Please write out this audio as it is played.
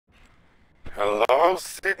Hello,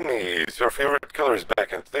 Sydney. Is your favorite killer is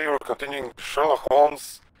back, and today we're continuing Sherlock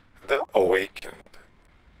Holmes, The Awakened.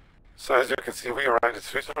 So as you can see, we arrived at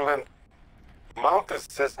Switzerland. Mountain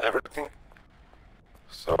says everything.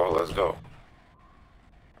 So let's go.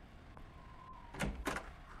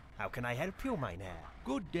 How can I help you, mein Herr?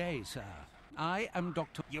 Good day, sir. I am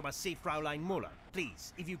Dr. You must see Fraulein Muller,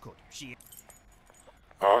 please, if you could. She...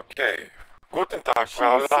 Okay. Guten Tag, She is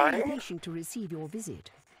so Fraulein. impatient to receive your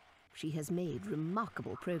visit. She has made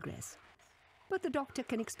remarkable progress. But the doctor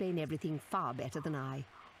can explain everything far better than I.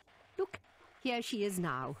 Look, here she is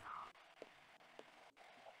now.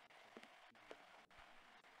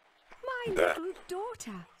 My There. little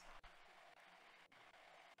daughter.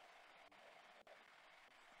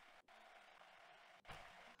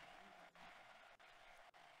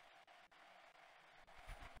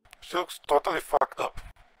 She looks totally fucked up.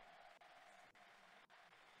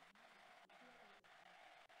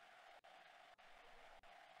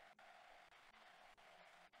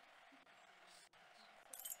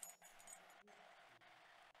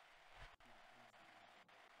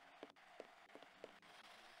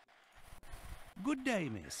 Good day,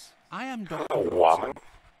 miss. I am Dr. Hello, Watson. woman.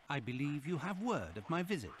 I believe you have word of my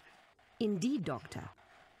visit. Indeed, Doctor.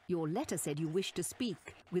 Your letter said you wished to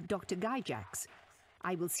speak with Dr. Gyjax.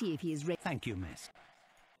 I will see if he is ready. Thank you, miss.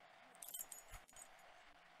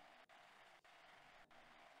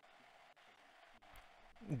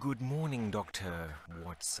 Good morning, Dr.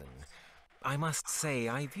 Watson. I must say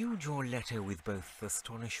I viewed your letter with both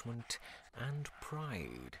astonishment and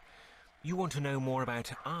pride. You want to know more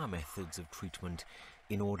about our methods of treatment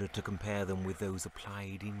in order to compare them with those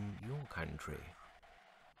applied in your country.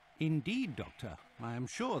 Indeed, Doctor. I am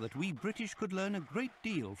sure that we British could learn a great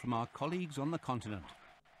deal from our colleagues on the continent.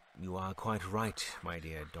 You are quite right, my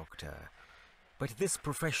dear Doctor. But this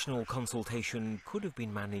professional consultation could have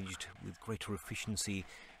been managed with greater efficiency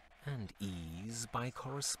and ease by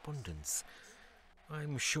correspondence.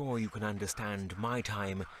 I'm sure you can understand my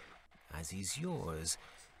time, as is yours,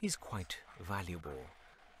 is quite valuable.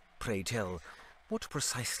 Pray tell, what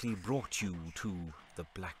precisely brought you to the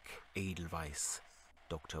Black Edelweiss,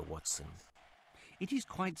 Dr. Watson? It is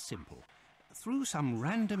quite simple. Through some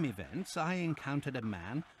random events, I encountered a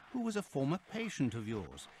man who was a former patient of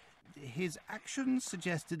yours. His actions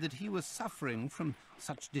suggested that he was suffering from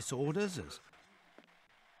such disorders as...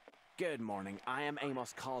 Good morning. I am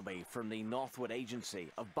Amos Colby from the Northwood Agency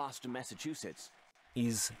of Boston, Massachusetts.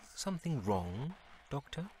 Is something wrong,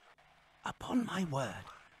 Doctor? Upon my word,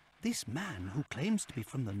 this man who claims to be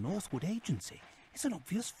from the Northwood Agency is an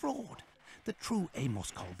obvious fraud. The true Amos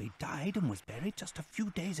Colby died and was buried just a few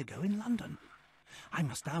days ago in London. I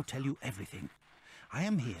must now tell you everything. I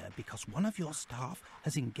am here because one of your staff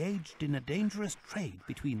has engaged in a dangerous trade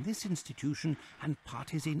between this institution and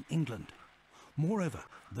parties in England. Moreover,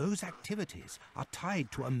 those activities are tied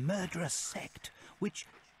to a murderous sect which...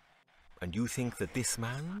 And you think that this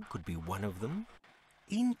man could be one of them?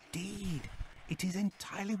 Indeed. It is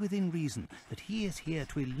entirely within reason that he is here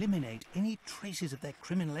to eliminate any traces of their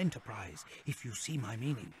criminal enterprise, if you see my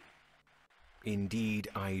meaning. Indeed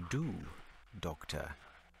I do, Doctor.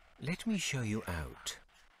 Let me show you out.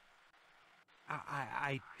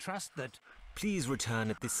 I trust that... Please return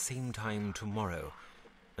at this same time tomorrow,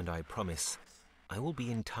 and I promise I will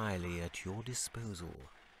be entirely at your disposal.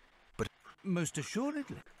 But Most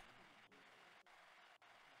assuredly.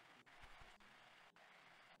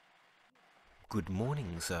 good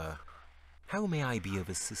morning, sir. How may I be of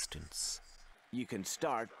assistance? You can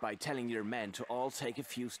start by telling your men to all take a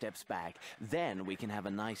few steps back. Then we can have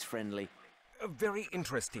a nice friendly... Very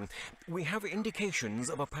interesting. We have indications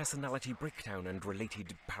of a personality breakdown and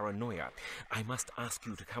related paranoia. I must ask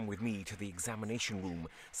you to come with me to the examination room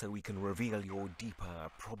so we can reveal your deeper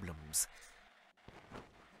problems.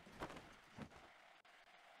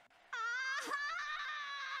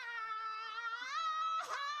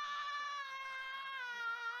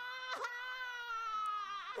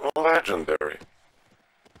 Legendary.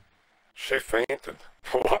 She fainted.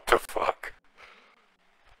 What the fuck?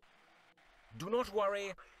 Do not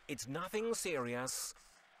worry, it's nothing serious.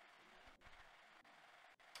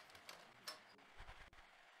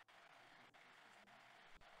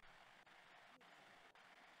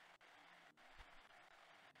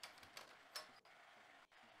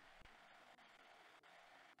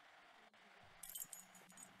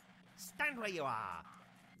 Stand where you are.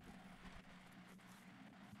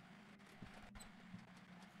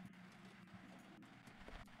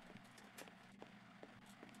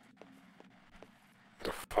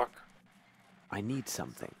 The fuck? I need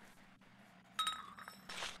something.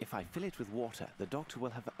 If I fill it with water, the doctor will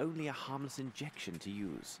have only a harmless injection to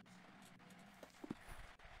use.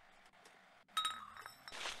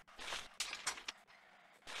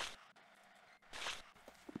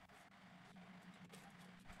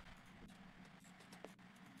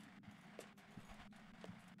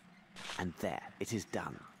 And there, it is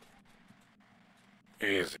done.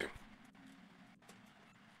 Easy.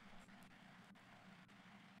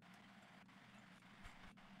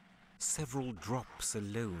 Several drops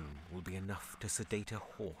alone will be enough to sedate a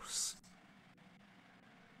horse.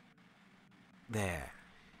 There.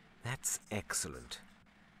 That's excellent.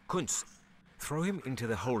 Kunz, throw him into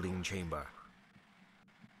the holding chamber.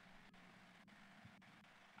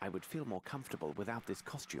 I would feel more comfortable without this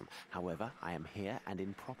costume. However, I am here and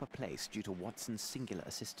in proper place due to Watson's singular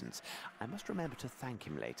assistance. I must remember to thank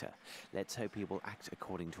him later. Let's hope he will act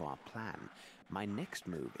according to our plan. My next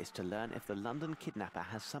move is to learn if the London kidnapper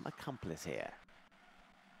has some accomplice here.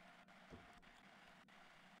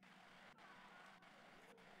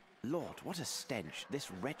 Lord, what a stench! This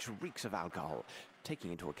wretch reeks of alcohol.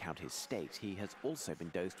 Taking into account his state, he has also been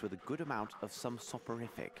dosed with a good amount of some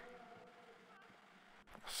soporific.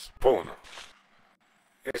 Spoon.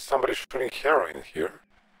 Is somebody shooting heroin here?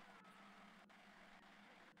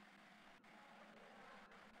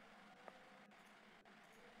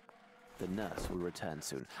 The nurse will return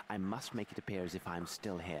soon. I must make it appear as if I'm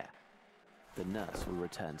still here. The nurse will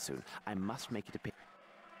return soon. I must make it appear...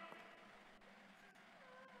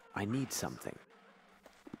 I need something.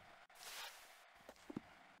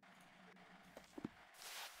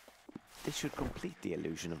 This should complete the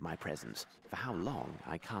illusion of my presence. For how long,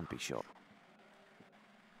 I can't be sure.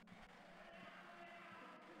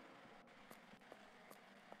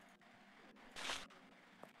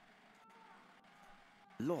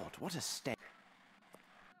 Lord, what a stench.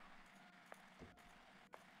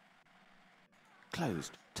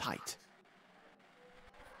 Closed, tight.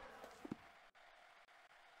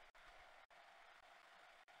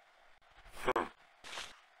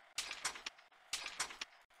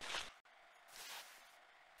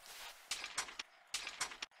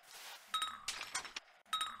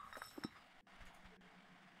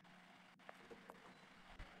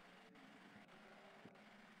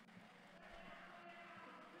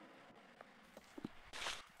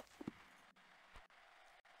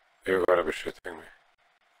 You gotta be shitting me.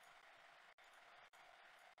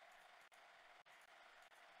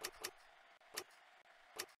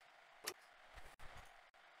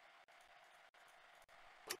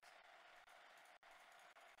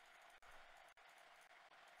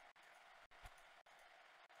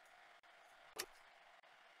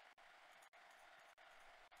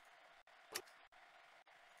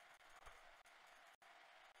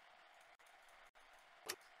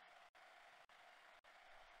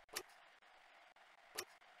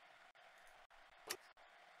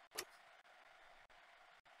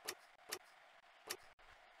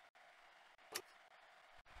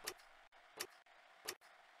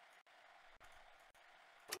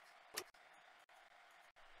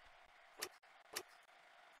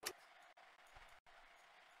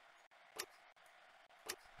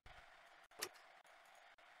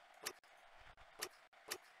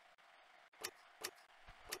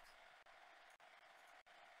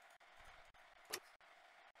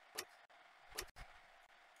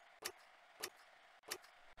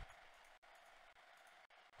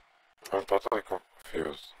 I'm totally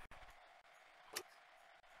confused.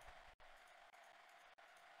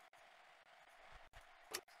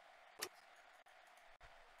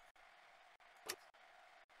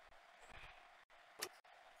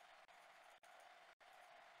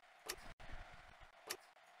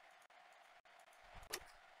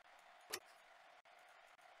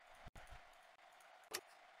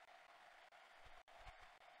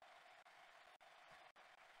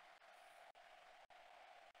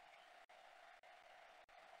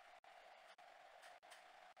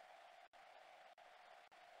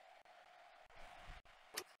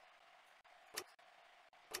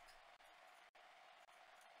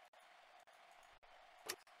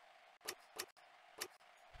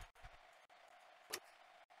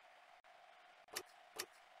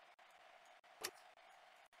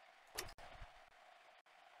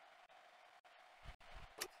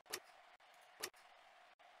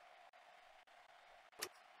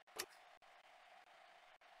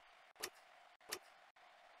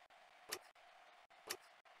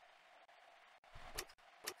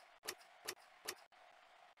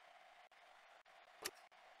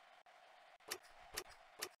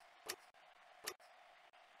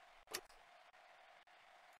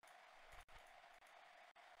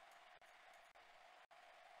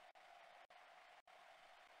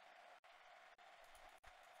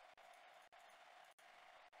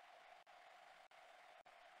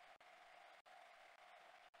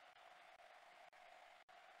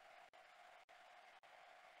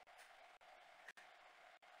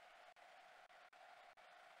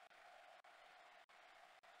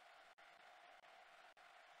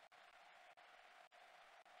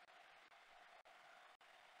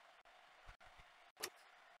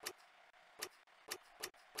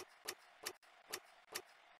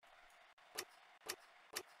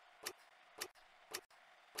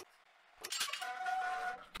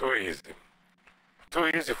 Too easy. Too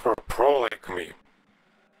easy for a pro like me.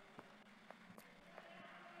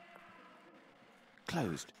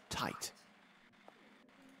 Closed tight.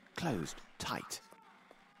 Closed tight.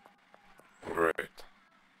 Great.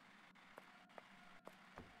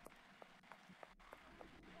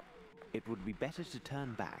 It would be better to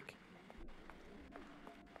turn back.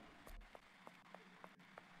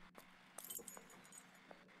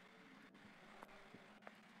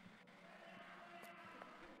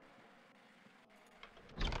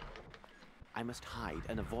 I must hide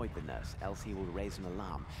and avoid the nurse, else he will raise an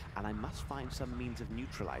alarm, and I must find some means of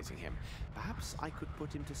neutralizing him. Perhaps I could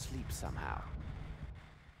put him to sleep somehow.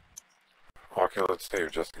 Okay, let's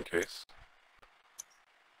save just in case.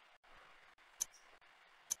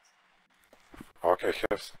 Okay,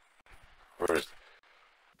 yes. Where is...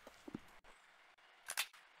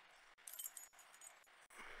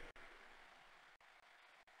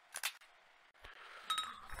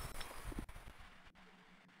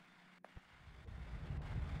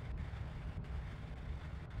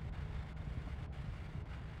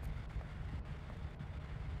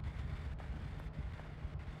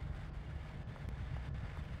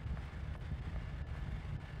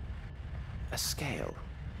 A scale.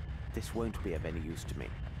 This won't be of any use to me.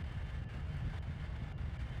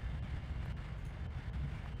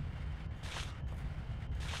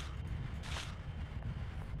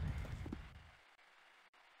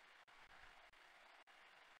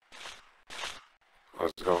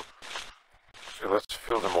 Let's go. Okay, let's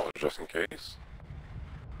fill them all just in case.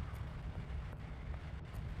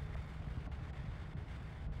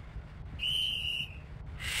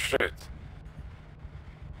 Shit.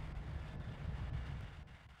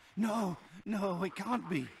 No, no, it can't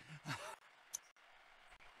be.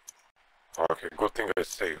 Okay, good thing I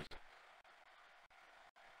saved.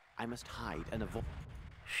 I must hide and avoid...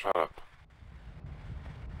 Shut up.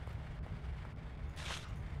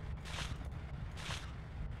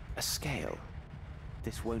 A scale.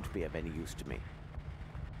 This won't be of any use to me.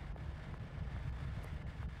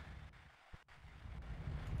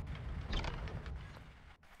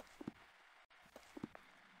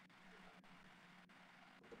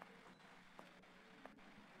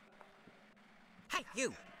 Hey,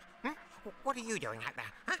 you! Hmm? What are you doing out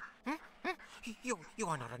there? Huh? You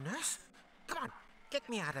are not a nurse. Come on, get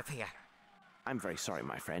me out of here. I'm very sorry,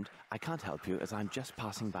 my friend. I can't help you as I'm just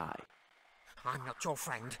passing by. I'm not your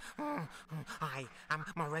friend. I am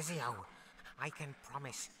Maurizio. I can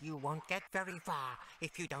promise you won't get very far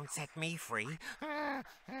if you don't set me free.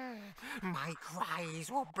 My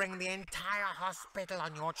cries will bring the entire hospital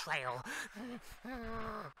on your trail.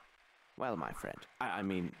 Well, my friend, I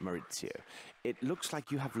mean Maurizio, it looks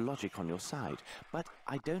like you have logic on your side, but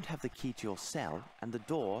I don't have the key to your cell, and the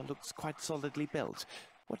door looks quite solidly built.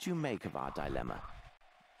 What do you make of our dilemma?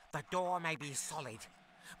 The door may be solid,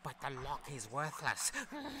 but the lock is worthless.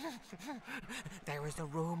 There is a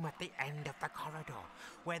room at the end of the corridor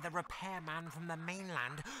where the repairman from the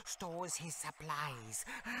mainland stores his supplies.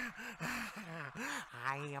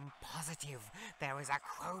 I am positive there is a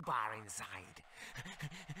crowbar inside.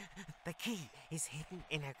 The key is hidden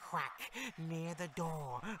in a crack near the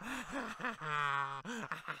door,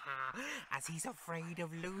 as he's afraid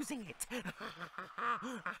of losing it.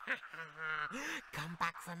 Come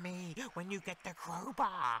back for me when you get the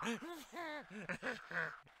crowbar.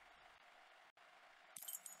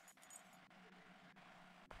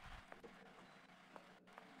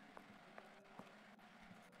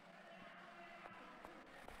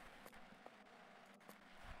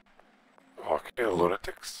 Okay,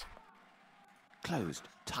 lunatics. Closed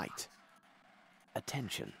tight.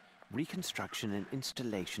 Attention. Reconstruction and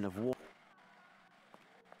installation of water.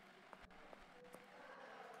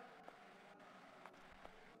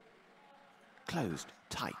 Closed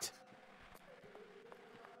tight.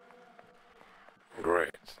 Great.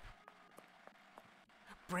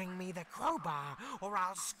 Bring me the crowbar, or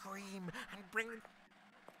I'll scream and bring...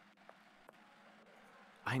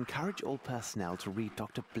 I encourage all personnel to read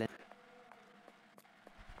Dr. Blen...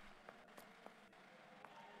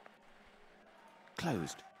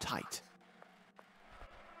 Closed tight.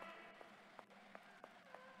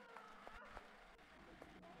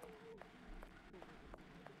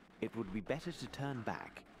 It would be better to turn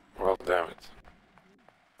back. Well, damn it.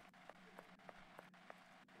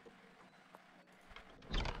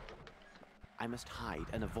 I must hide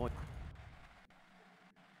and avoid...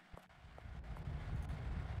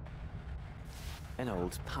 An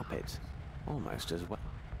old puppet. Almost as well.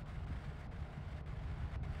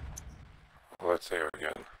 Let's save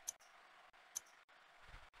again.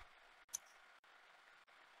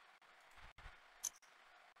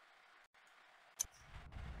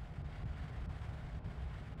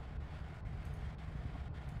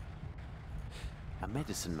 A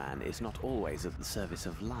medicine man is not always at the service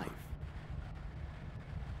of life.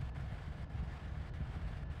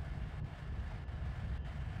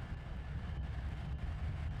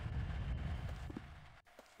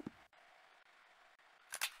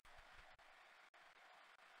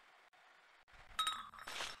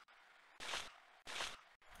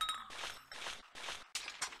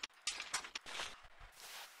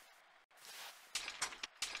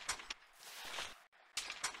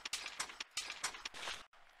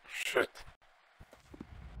 Shit.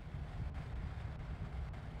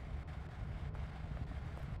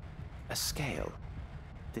 A scale.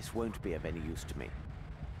 This won't be of any use to me.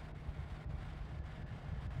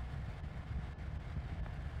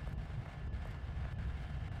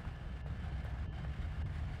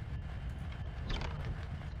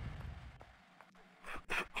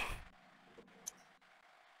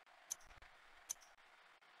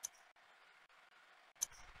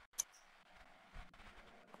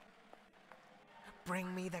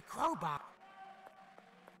 Bring me the crowbar.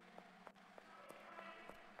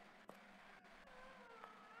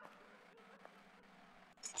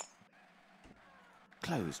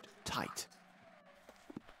 Closed tight.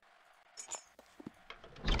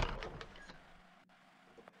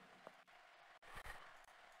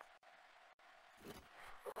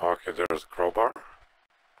 Okay, there's a crowbar.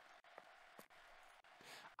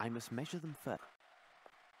 I must measure them first.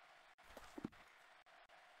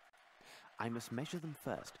 I must measure them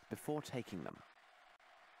first before taking them.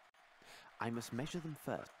 I must measure them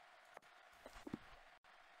first.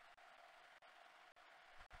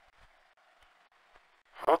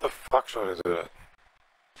 How the fuck should I do that?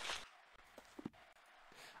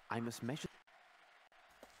 I must measure.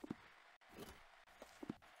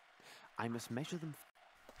 I must measure them.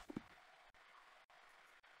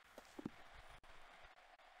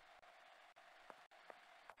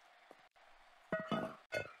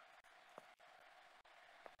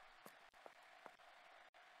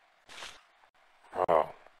 Oh.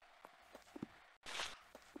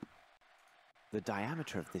 The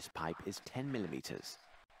diameter of this pipe is 10 millimeters.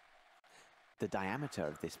 The diameter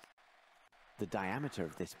of this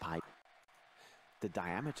pipe. The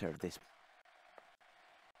diameter of this.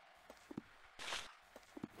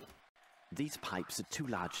 These pipes are too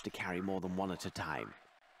large to carry more than one at a time.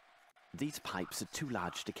 These pipes are too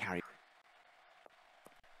large to carry.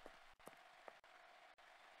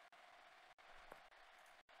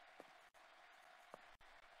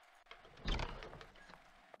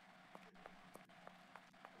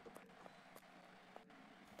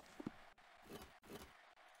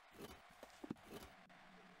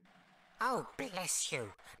 Oh, bless you.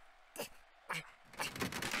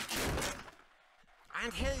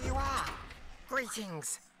 And here you are.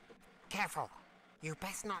 Greetings. Careful. You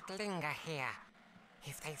best not linger here.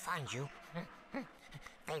 If they find you,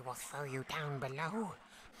 they will throw you down below.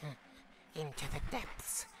 Into the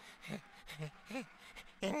depths.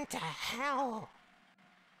 Into hell.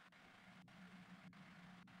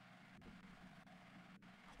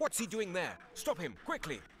 What's he doing there? Stop him,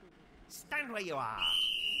 quickly! Stand where you are.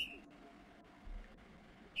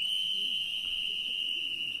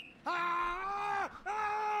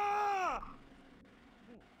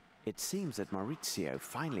 It seems that Maurizio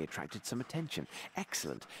finally attracted some attention.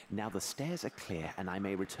 Excellent. Now the stairs are clear and I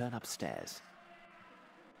may return upstairs.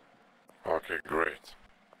 Okay, great.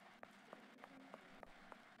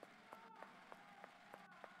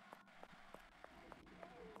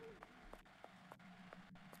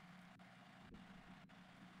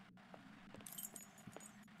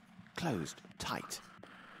 Closed tight.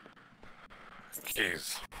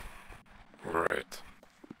 Keys. Right.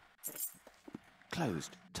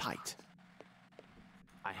 Closed tight.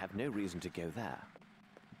 I have no reason to go there.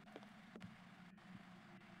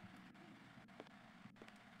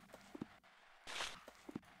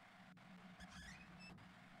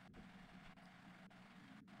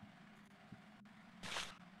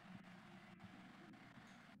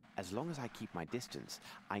 As long as I keep my distance,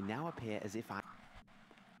 I now appear as if I...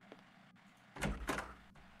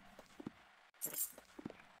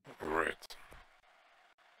 Right.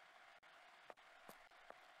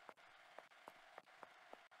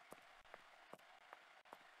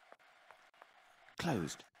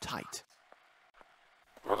 Closed tight.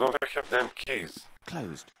 Why don't I have them keys?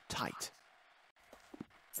 Closed tight.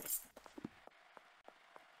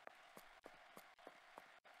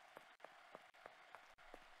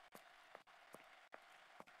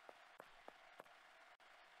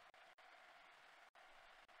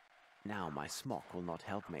 Now my smock will not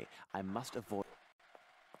help me. I must avoid...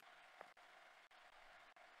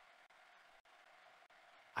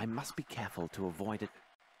 I must be careful to avoid it.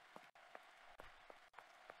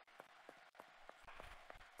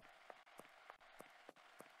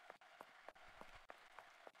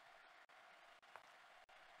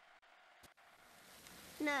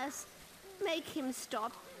 Nurse, make him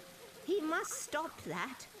stop. He must stop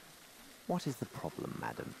that. What is the problem,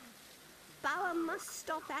 madam? Bauer must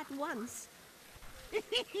stop at once. The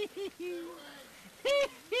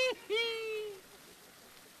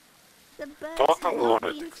birds Total have not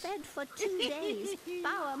been lunatics. fed for 2 days.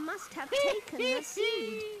 Bauer must have taken the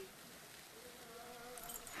seed.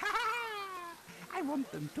 I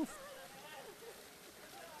want them to...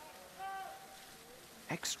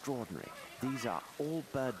 Extraordinary. These are all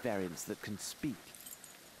bird variants that can speak.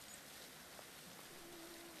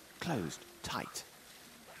 Closed, tight.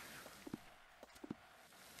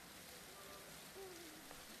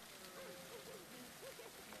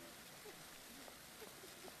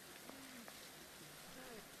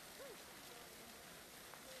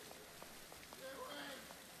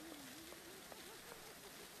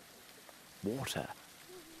 Water.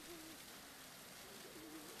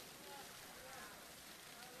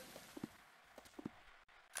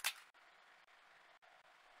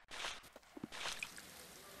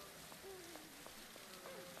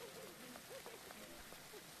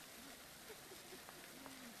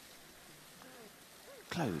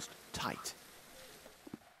 Closed, tight.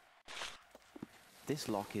 This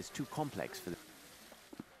lock is too complex for the...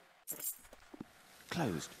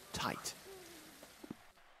 Closed, tight.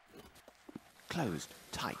 Closed,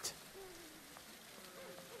 tight.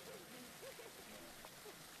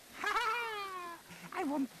 I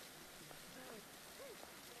want...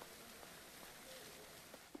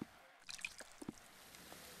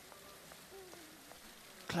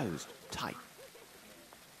 Closed, tight.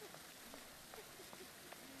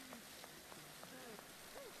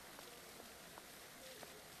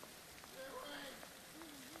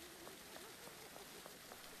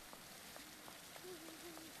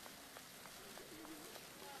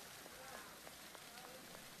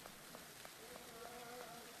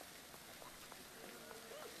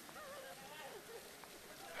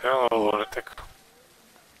 Hello, lunatic.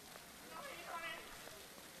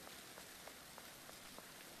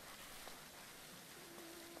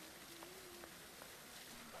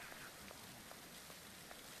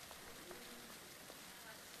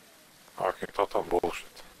 Okay, total bullshit.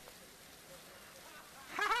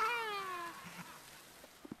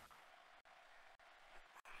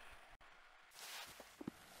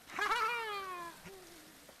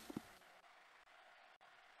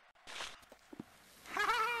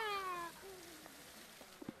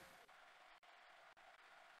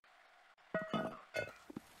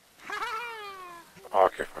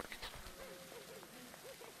 Okay, fuck it.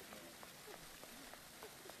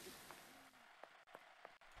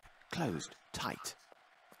 Closed, tight.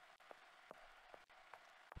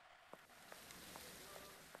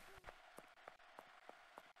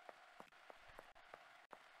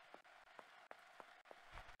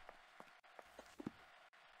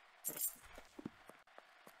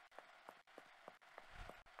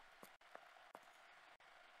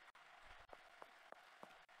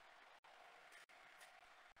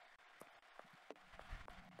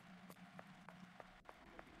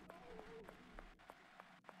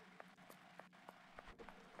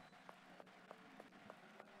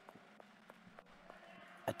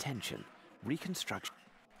 Attention, reconstruction.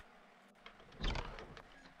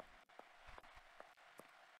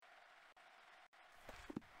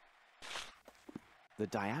 The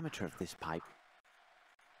diameter of this pipe.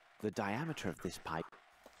 The diameter of this pipe.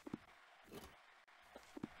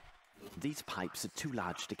 These pipes are too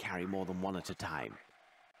large to carry more than one at a time.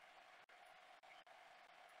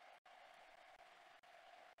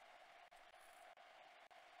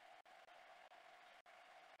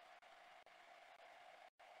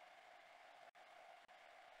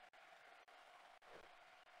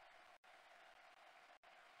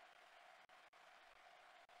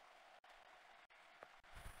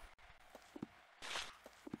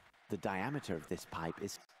 The diameter of this pipe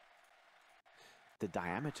is... The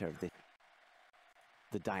diameter of this...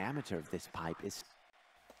 The diameter of this pipe is...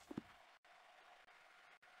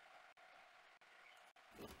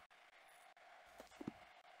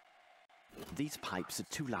 These pipes are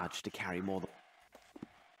too large to carry more than...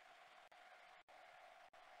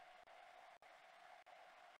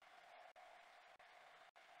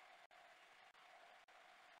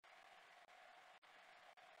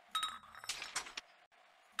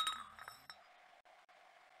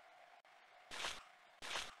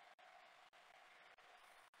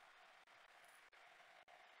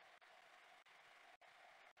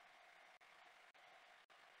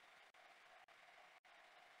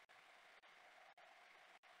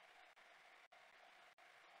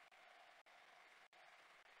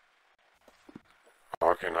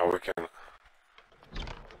 Okay, now we can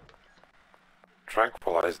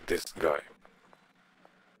tranquilize this guy.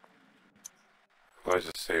 Let's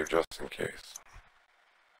just save just in case.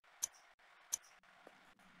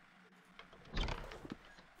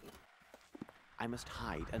 I must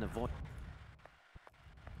hide and avoid...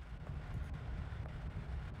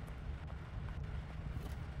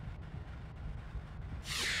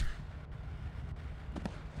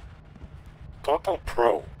 Total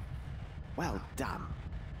pro. Well done.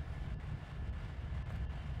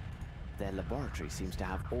 Their laboratory seems to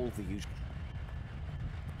have all the usual...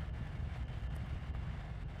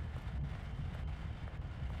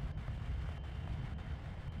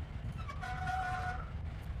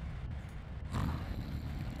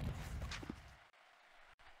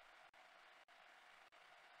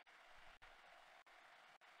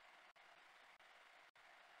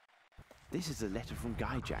 This is a letter from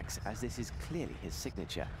Gyjax, as this is clearly his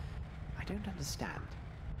signature. I don't understand.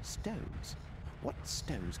 Stones? What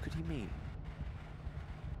stones could he mean?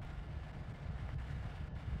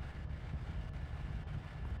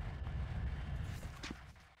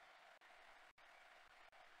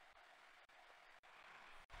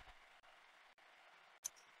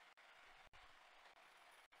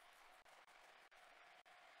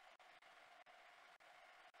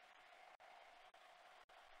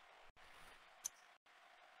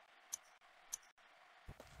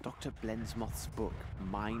 Dr. Blensmoth's book,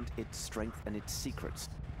 Mind, Its Strength and Its Secrets.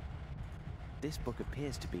 This book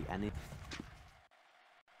appears to be an...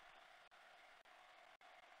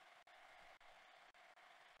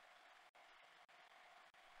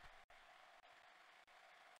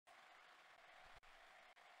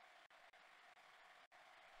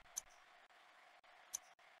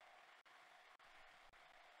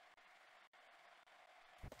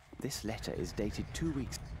 This letter is dated 2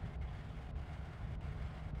 weeks...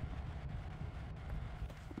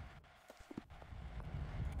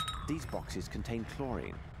 These boxes contain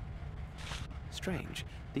chlorine. Strange,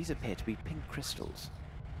 these appear to be pink crystals.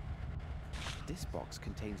 This box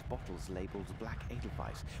contains bottles labelled Black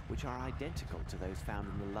Edelweiss, which are identical to those found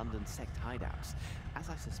in the London sect hideouts. As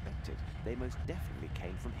I suspected, they most definitely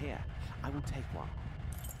came from here. I will take one.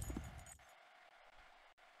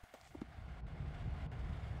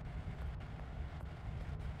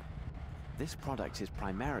 This product is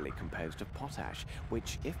primarily composed of potash,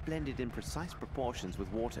 which, if blended in precise proportions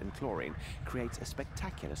with water and chlorine, creates a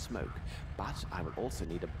spectacular smoke. But I will also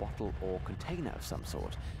need a bottle or container of some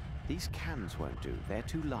sort. These cans won't do, they're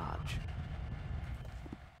too large.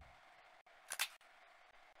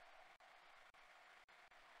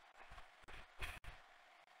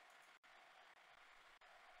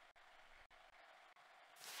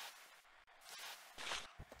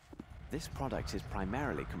 This product is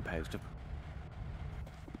primarily composed of...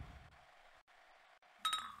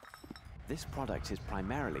 This product is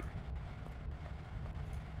primarily...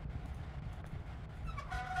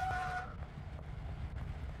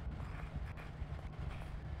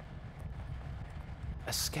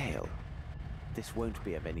 A scale. This won't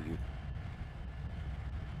be of any use.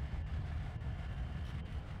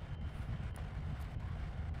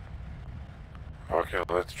 Okay,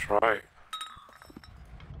 let's try.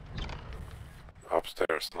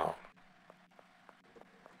 Upstairs now.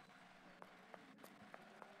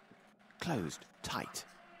 Closed, tight.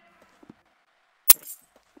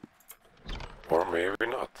 Or maybe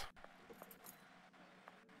not.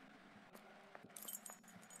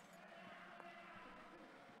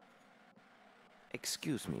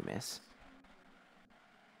 Excuse me, miss.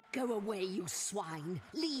 Go away, you swine!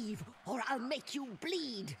 Leave, or I'll make you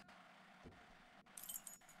bleed!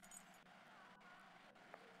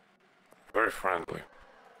 Very friendly.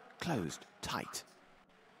 Closed, tight.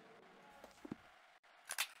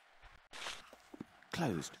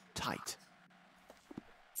 Closed, tight.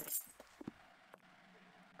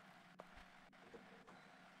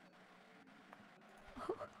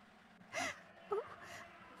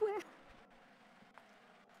 Where?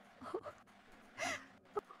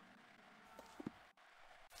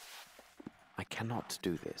 I cannot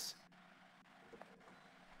do this.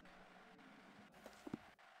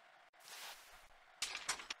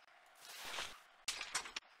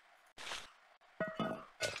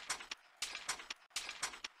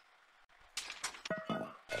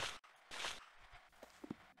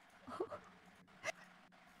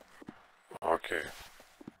 Okay.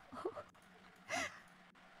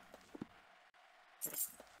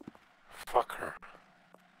 Fuck her.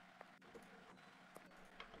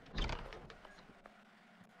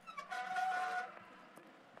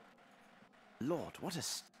 Lord, what a...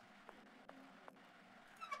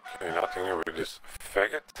 Okay, nothing with this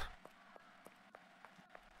faggot.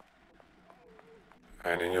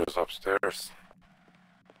 Any news upstairs?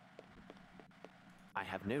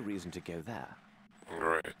 have no reason to go there.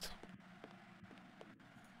 Great.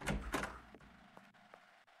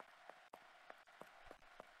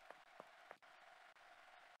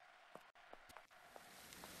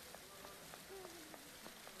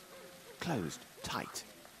 Closed. Tight.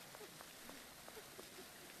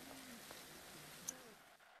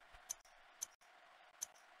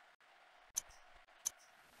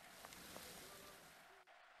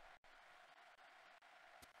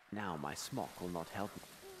 Now my smock will not help me.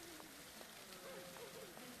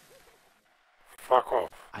 Fuck off.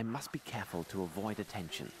 I must be careful to avoid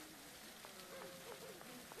attention.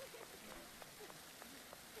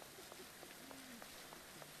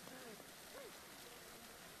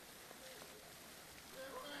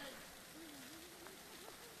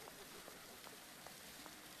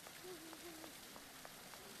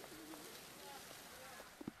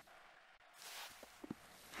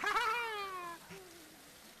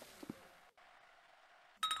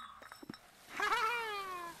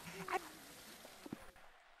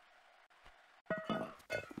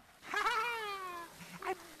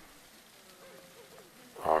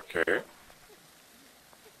 Okay.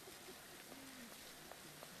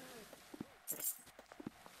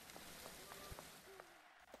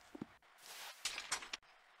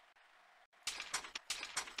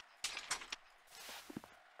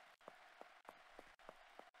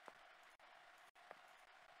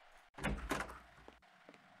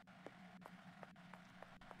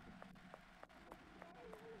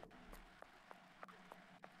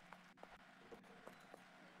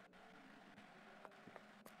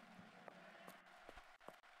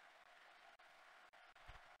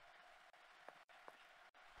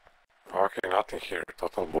 Okay, nothing here.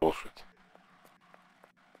 Total bullshit.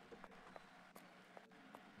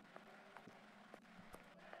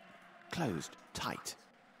 Closed. Tight.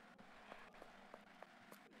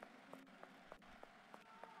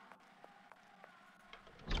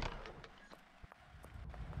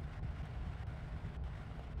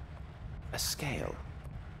 A scale.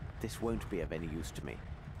 This won't be of any use to me.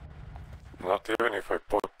 Not even if I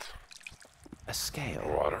put A scale.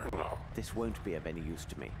 water? No. This won't be of any use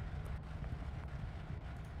to me.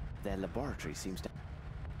 Their laboratory seems to...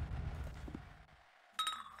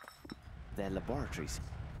 Their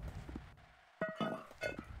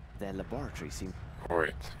laboratory seems...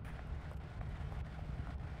 Wait.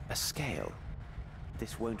 A scale.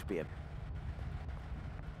 This won't be a...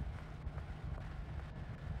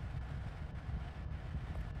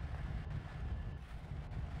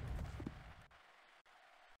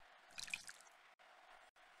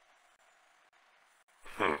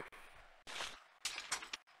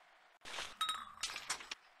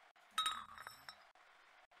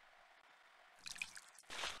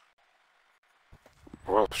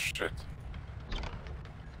 Well, shit.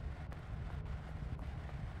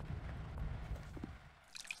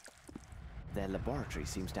 Their laboratory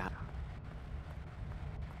seems to have...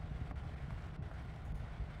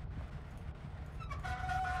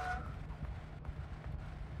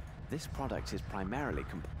 This product is primarily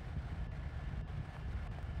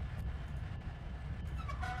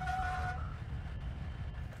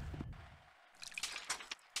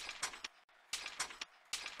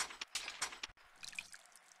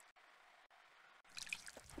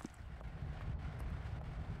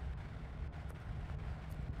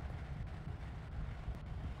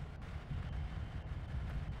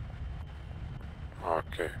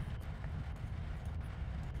Okay.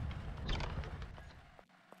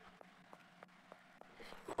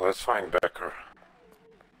 Let's find Becker.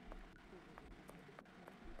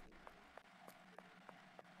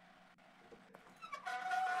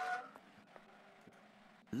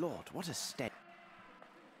 Lord, what a step.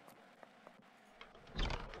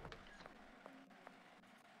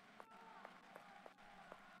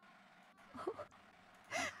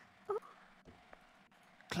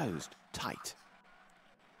 Closed. Tight.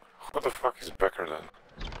 Who the fuck is Becker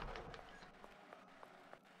then?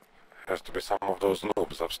 Has to be some of those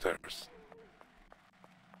noobs upstairs.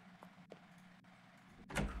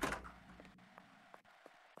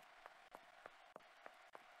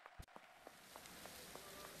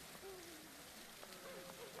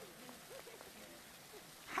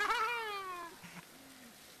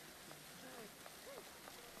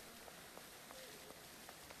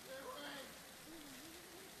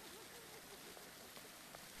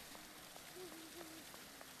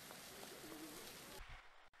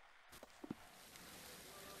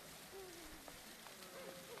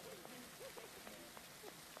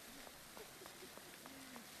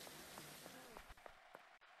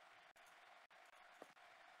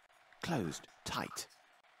 Closed. Tight.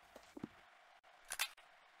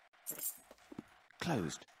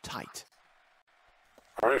 Closed, tight.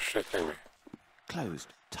 Are you shitting me?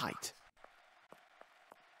 Closed, tight.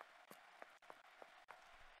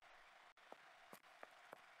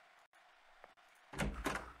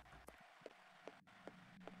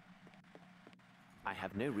 I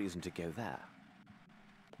have no reason to go there.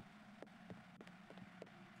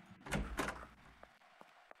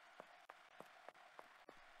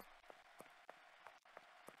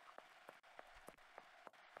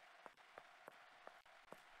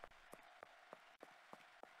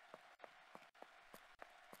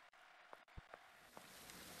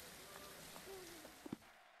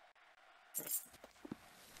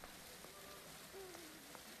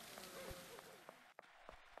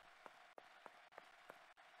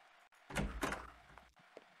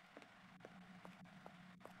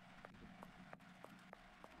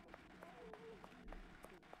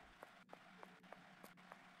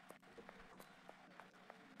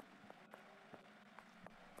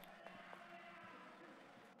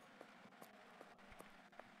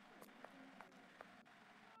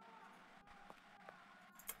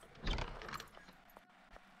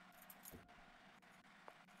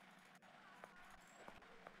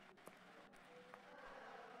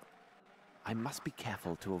 I must be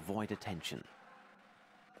careful to avoid attention.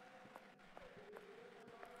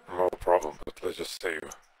 No problem, but let's just save.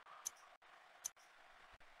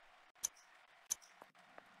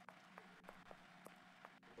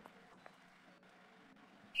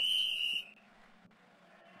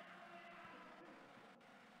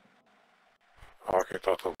 Okay,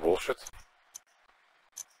 total bullshit.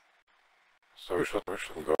 So we should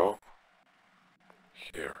go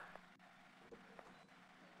here.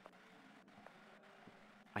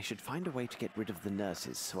 I should find a way to get rid of the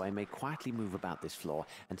nurses so I may quietly move about this floor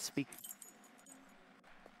and speak.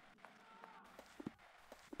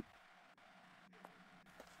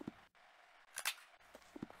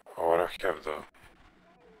 Oh, what I have though.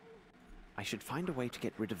 I should find a way to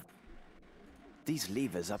get rid of... These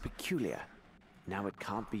levers are peculiar. Now it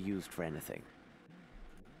can't be used for anything.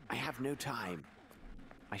 I have no time.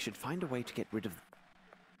 I should find a way to get rid of...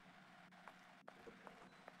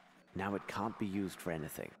 Now it can't be used for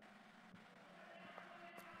anything.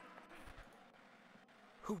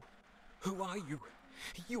 Who are you?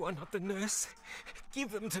 You are not the nurse.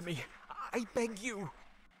 Give them to me. I beg you.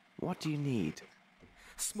 What do you need?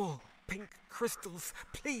 Small pink crystals,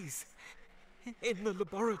 please. In the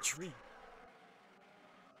laboratory.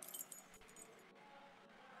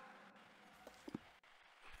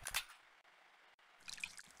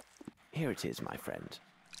 Here it is, my friend.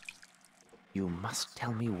 You must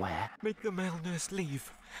tell me where. Make the male nurse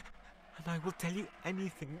leave, and I will tell you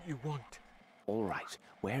anything you want. All right.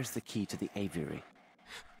 Where's the key to the aviary?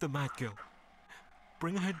 The mad girl.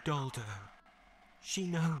 Bring her doll to her. She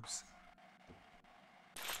knows.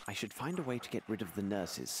 I should find a way to get rid of the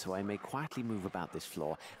nurses so I may quietly move about this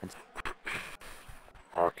floor and...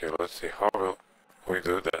 Okay, let's see, how will we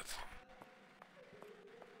do that?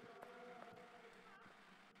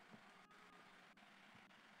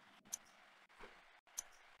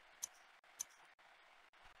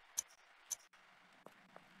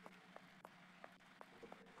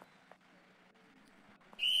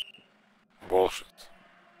 Bullshit.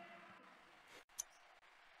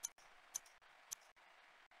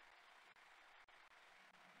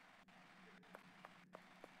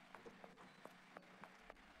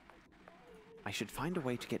 I should find a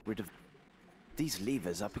way to get rid of... These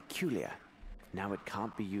levers are peculiar. Now it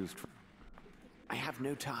can't be used for... I have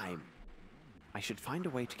no time. I should find a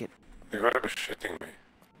way to get... You gotta be shitting me.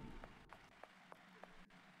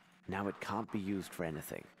 Now it can't be used for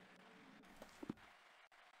anything.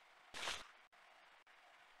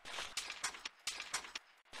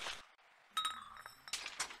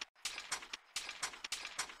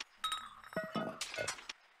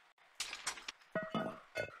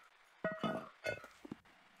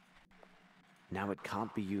 Now it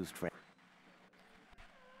can't be used for...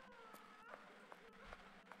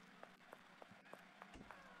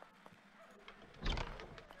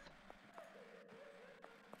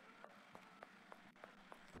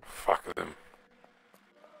 Fuck them.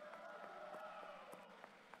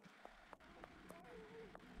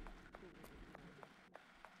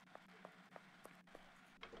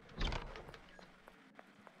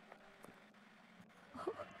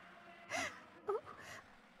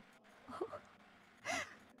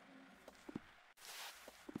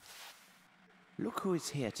 Look who is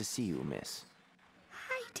here to see you, miss.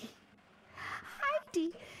 Heidi!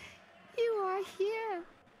 Heidi! You are here!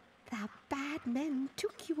 The bad men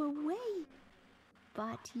took you away,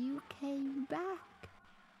 but you came back.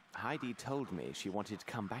 Heidi told me she wanted to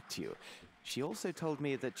come back to you. She also told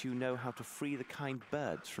me that you know how to free the kind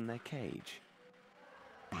birds from their cage.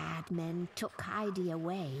 Bad men took Heidi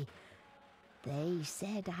away. They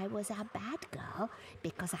said I was a bad girl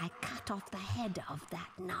because I cut off the head of that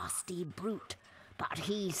nasty brute. But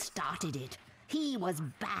he started it. He was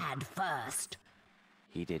bad first.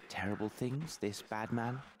 He did terrible things, this bad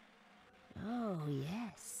man? Oh,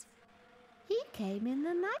 yes. He came in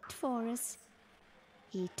the night for us.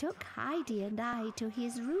 He took Heidi and I to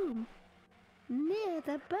his room, near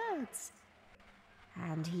the birds.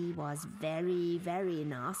 And he was very, very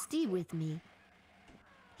nasty with me.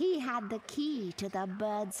 He had the key to the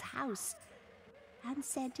bird's house and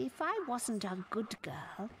said if I wasn't a good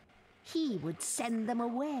girl, he would send them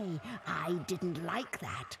away. I didn't like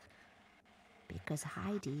that, because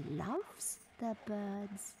Heidi loves the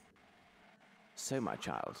birds. So, my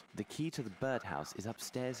child, the key to the birdhouse is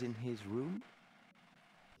upstairs in his room?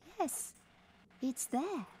 Yes, it's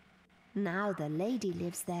there. Now the lady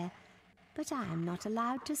lives there, but I am not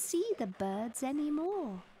allowed to see the birds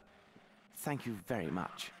anymore. Thank you very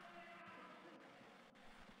much.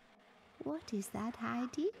 What is that,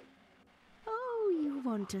 Heidi? Oh, you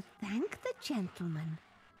want to thank the gentleman.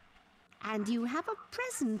 And you have a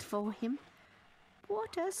present for him.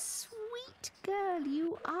 What a sweet girl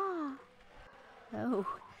you are. Oh,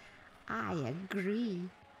 I agree.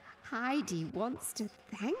 Heidi wants to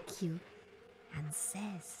thank you and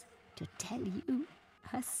says to tell you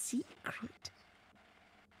a secret.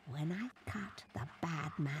 When I cut the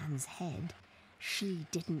bad man's head, she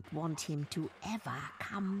didn't want him to ever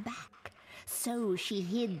come back, so she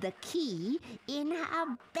hid the key in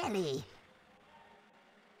her belly.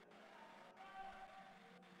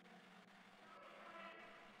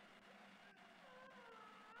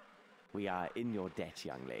 We are in your debt,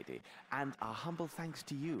 young lady, and our humble thanks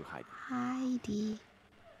to you, Heidi. Heidi,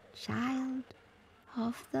 child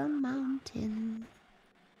of the mountain.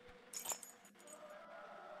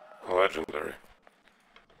 Legendary.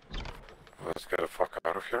 Let's get the fuck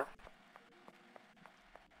out of here.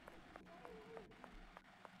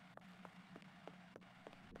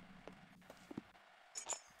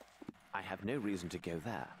 I have no reason to go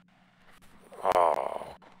there.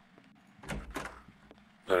 Oh.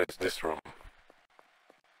 Then it's this room.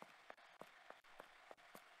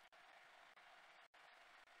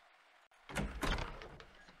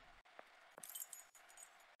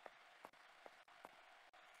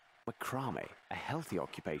 Macrame, a healthy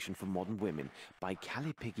occupation for modern women, by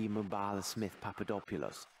Calipigi Mubala Smith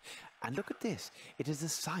Papadopoulos. And look at this, it is a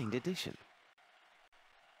signed edition.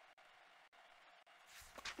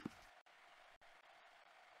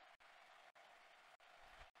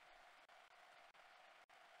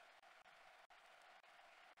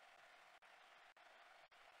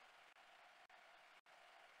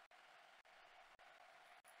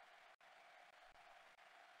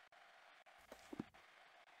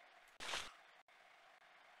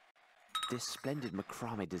 This splendid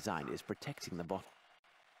macrame design is protecting the bottom.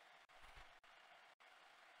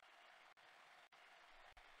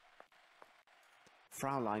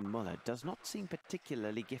 Fraulein Muller does not seem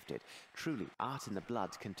particularly gifted. Truly, art in the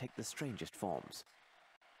blood can take the strangest forms.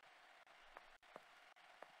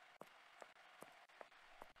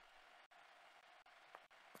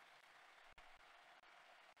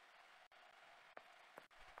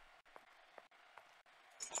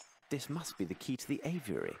 This must be the key to the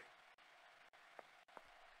aviary.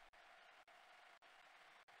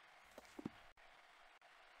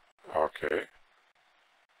 Okay.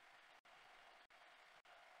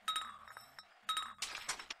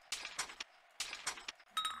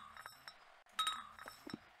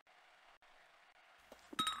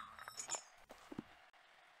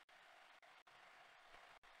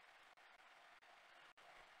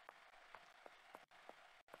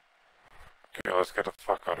 Okay, let's get the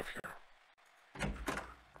fuck out of here.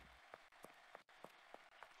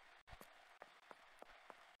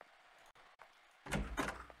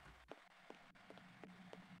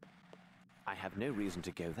 I have no reason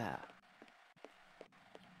to go there.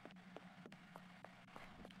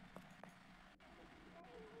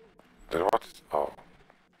 Then what is... Oh.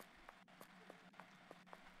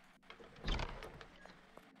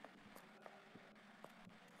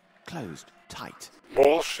 Closed, tight.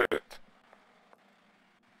 Bullshit.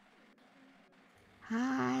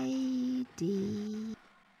 Heidi.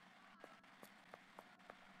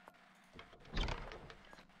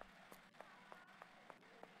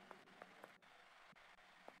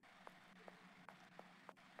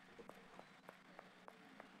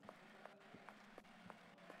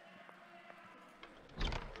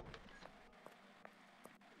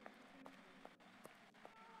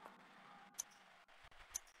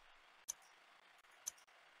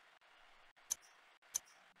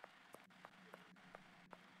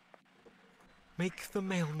 Make the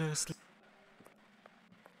male nurse...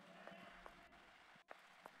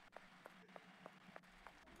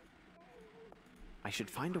 I should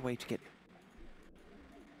find a way to get...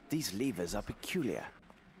 These levers are peculiar.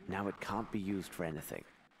 Now it can't be used for anything.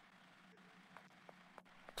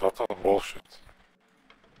 Total bullshit.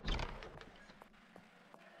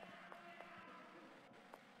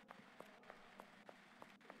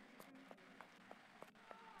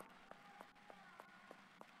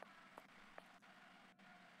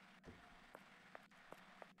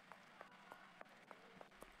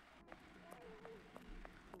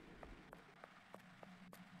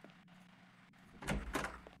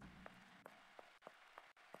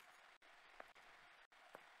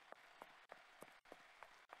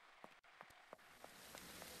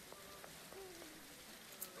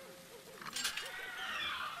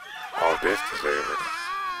 Oh, this is everything.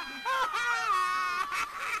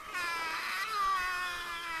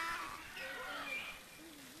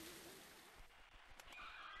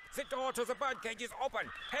 The door to the birdcage is open.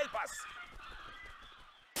 Help us.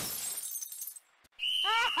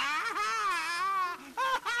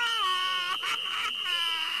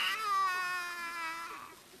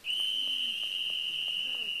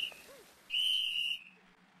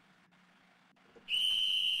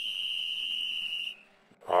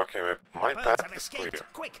 Okay, my Birds path have is clear.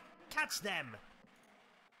 escaped. Quick, catch them.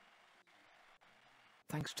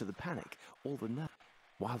 Thanks to the panic, all the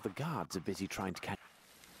while the guards are busy trying to catch...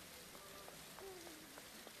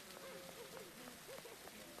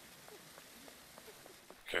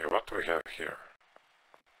 Okay, what do we have here?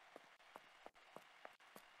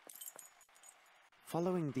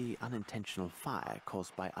 Following the unintentional fire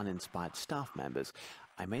caused by uninspired staff members,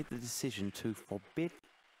 I made the decision to forbid...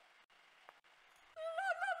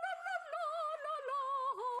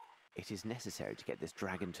 It is necessary to get this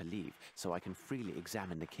dragon to leave, so I can freely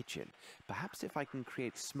examine the kitchen. Perhaps if I can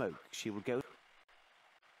create smoke, she will go...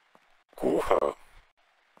 Kuha.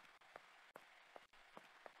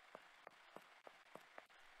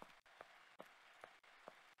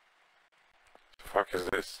 The fuck is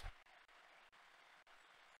this?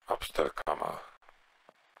 Upstairs comma.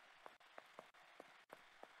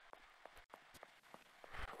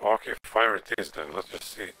 Okay, fire it is then. Let's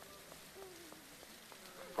just see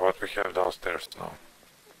what we have downstairs now.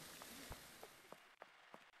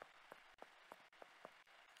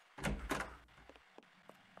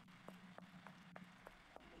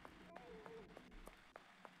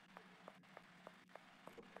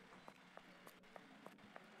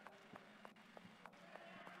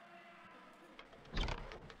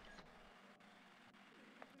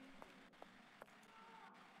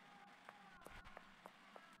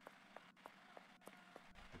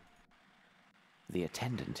 The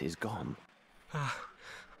attendant is gone. Ah,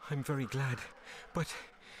 I'm very glad. But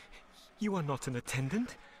you are not an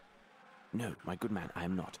attendant? No, my good man, I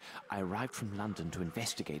am not. I arrived from London to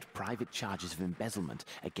investigate private charges of embezzlement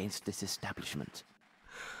against this establishment.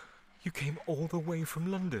 You came all the way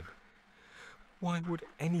from London. Why would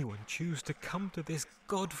anyone choose to come to this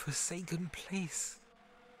god-forsaken place?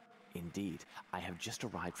 Indeed, I have just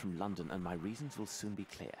arrived from London and my reasons will soon be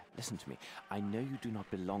clear. Listen to me, I know you do not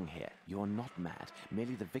belong here. You are not mad,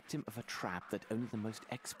 merely the victim of a trap that only the most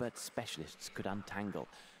expert specialists could untangle.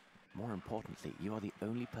 More importantly, you are the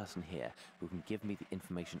only person here who can give me the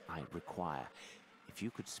information I require. If you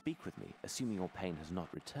could speak with me, assuming your pain has not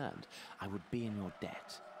returned, I would be in your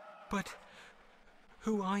debt. But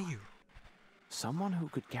who are you? Someone who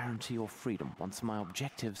could guarantee your freedom once my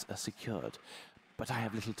objectives are secured. But I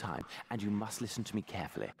have little time, and you must listen to me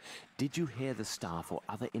carefully. Did you hear the staff or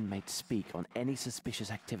other inmates speak on any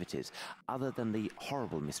suspicious activities, other than the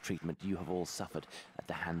horrible mistreatment you have all suffered at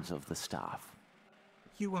the hands of the staff?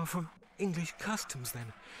 You are from English customs,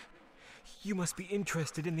 then. You must be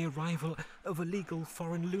interested in the arrival of illegal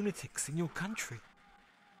foreign lunatics in your country.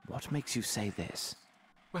 What makes you say this?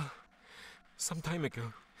 Well, some time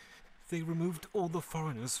ago, they removed all the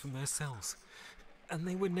foreigners from their cells, and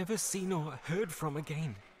they were never seen or heard from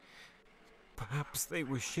again. Perhaps they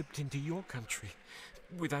were shipped into your country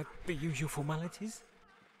without the usual formalities?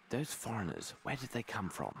 Those foreigners, where did they come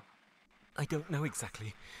from? I don't know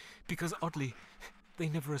exactly, because oddly, they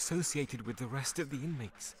never associated with the rest of the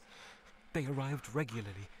inmates. They arrived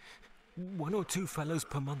regularly, 1 or 2 fellows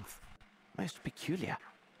per month. Most peculiar.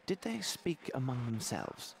 Did they speak among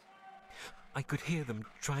themselves? I could hear them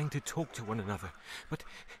trying to talk to one another, but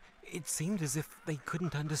it seemed as if they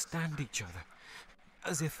couldn't understand each other,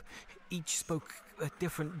 as if each spoke a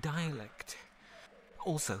different dialect.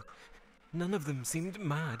 Also, none of them seemed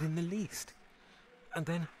mad in the least. And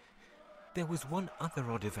then there was one other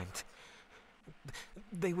odd event.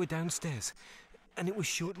 They were downstairs, and it was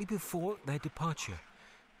shortly before their departure.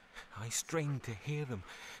 I strained to hear them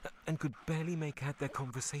and could barely make out their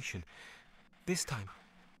conversation. This time,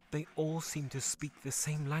 they all seemed to speak the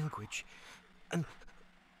same language, and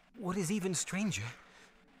what is even stranger,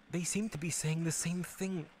 they seemed to be saying the same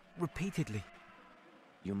thing repeatedly.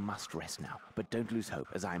 You must rest now, but don't lose hope,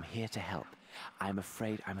 as I am here to help. I am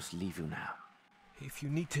afraid I must leave you now. If you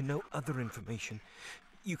need to know other information,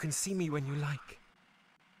 you can see me when you like.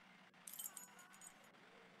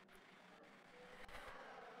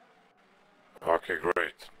 Okay,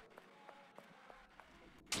 great.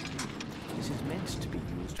 This is meant to be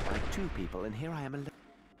used by two people, and here I am alone.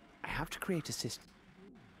 I have to create a system.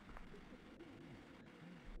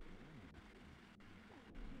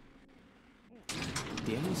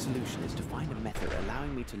 The only solution is to find a method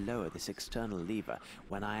allowing me to lower this external lever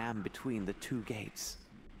when I am between the two gates.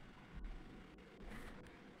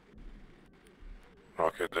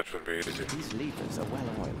 Okay, that should be easy. These levers are well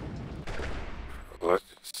oiled. Let's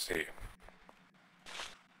see.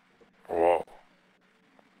 Whoa.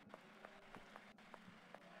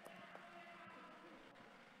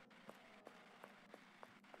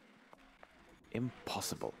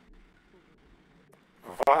 Impossible.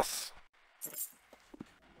 Was?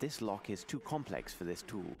 This lock is too complex for this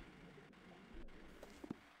tool.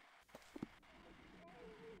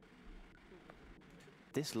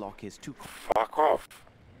 This lock is too Fuck off.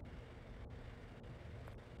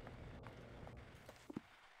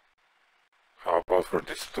 How about for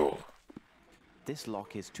this tool? This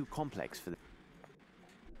lock is too complex for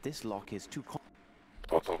this lock is too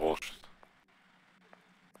Total bullshit.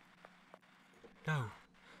 No,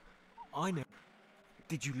 I know.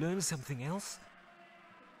 Did you learn something else?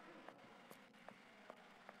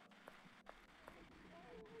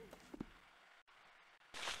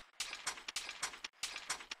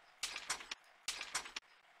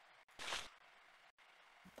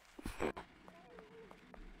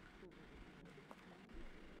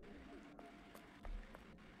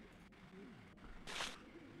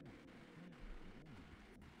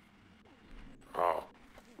 Oh.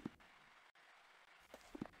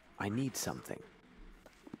 I need something.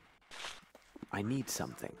 I need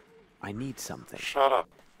something. I need something. Shut up.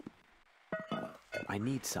 I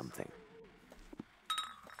need something.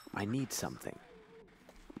 I need something.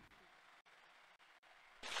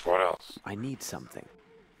 What else? I need something.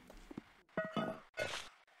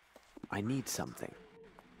 I need something.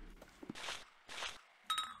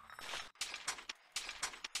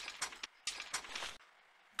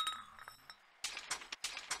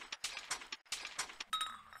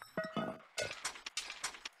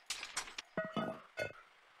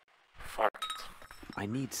 Fuck it. I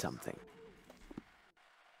need something.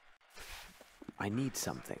 I need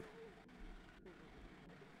something.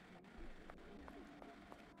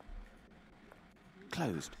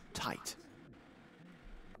 Closed, tight.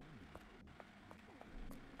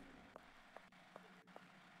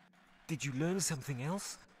 Did you learn something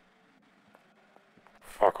else?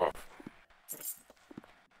 Fuck off.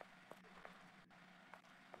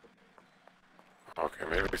 Okay,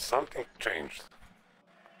 maybe something changed.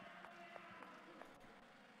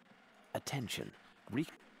 Attention.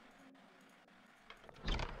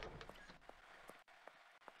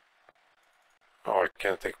 Oh, I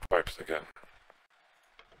can't take pipes again.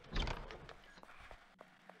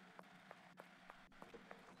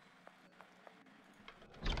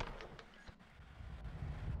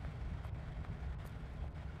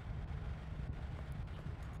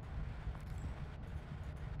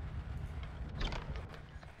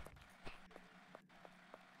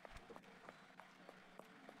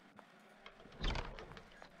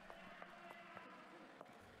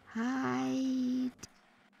 Hide.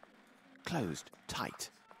 Closed, tight.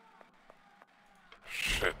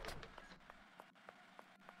 Shit.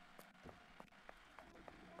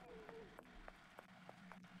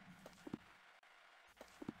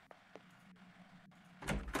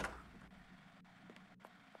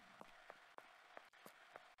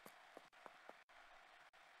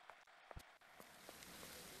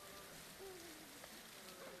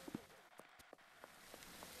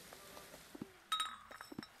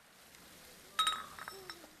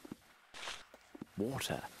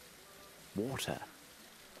 Water. Water.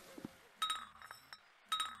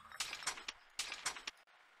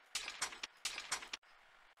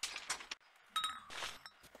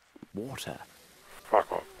 Water.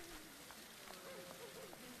 Fuck off.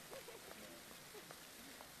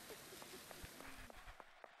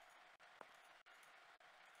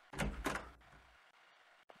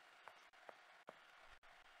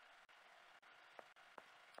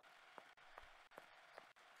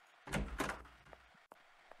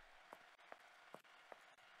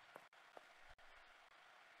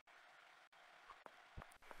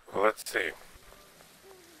 let's see.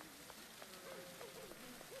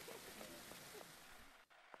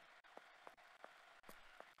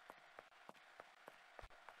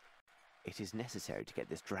 It is necessary to get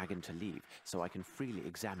this dragon to leave, so I can freely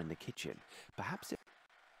examine the kitchen. Perhaps it...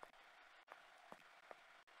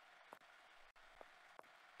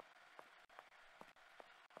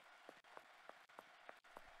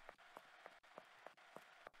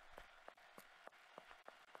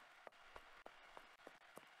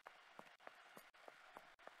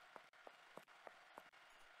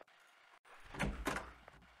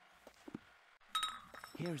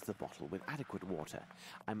 Here is the bottle with adequate water.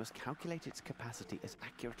 I must calculate its capacity as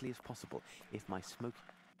accurately as possible if my smoke...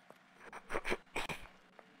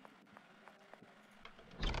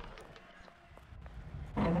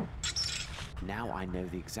 Now I know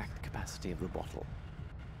the exact capacity of the bottle.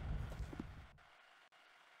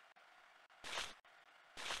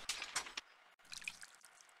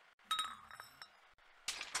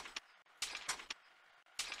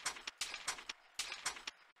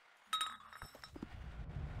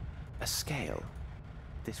 A scale.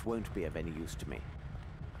 This won't be of any use to me.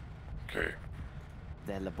 Okay.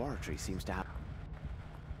 Their laboratory seems to have...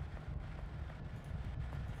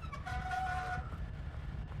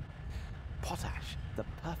 Potash, the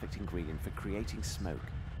perfect ingredient for creating smoke.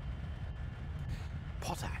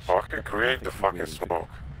 Potash. Oh, I can create the fucking smoke.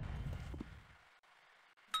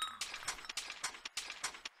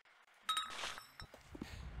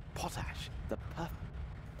 Potash, the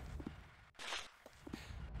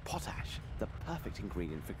perfect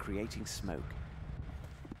ingredient for creating smoke.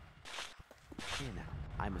 Here now,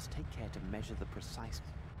 I must take care to measure the precise...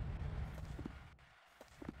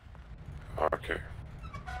 Okay.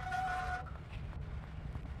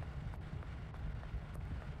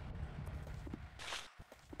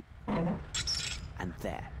 And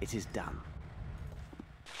there, it is done.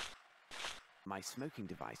 My smoking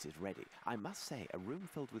device is ready. I must say, a room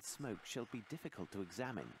filled with smoke shall be difficult to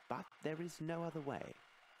examine, but there is no other way.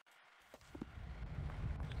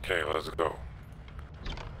 Okay, let's go.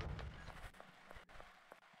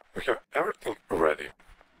 We have everything ready.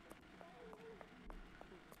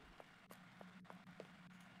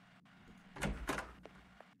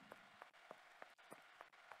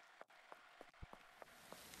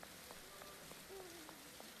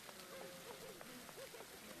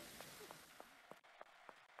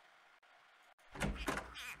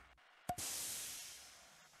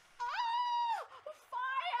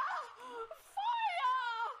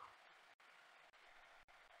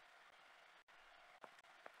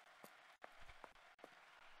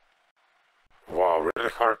 Wow, really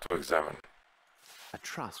hard to examine. A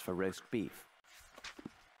truss for roast beef.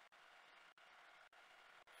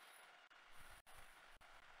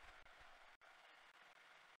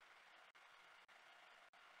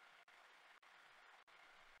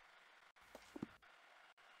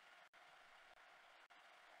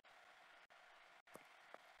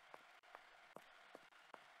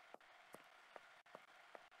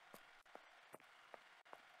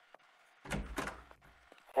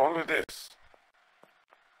 Only this.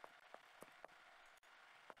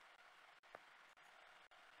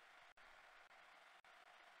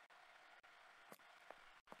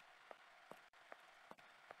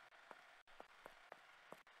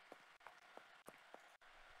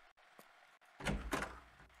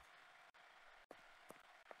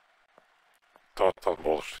 Total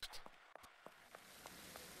bullshit.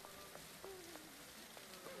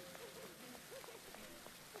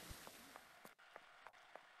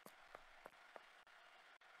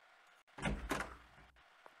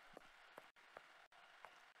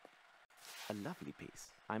 A lovely piece.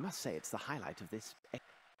 I must say it's the highlight of this...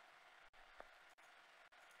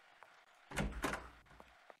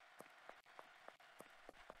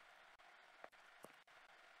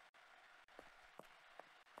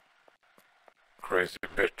 Crazy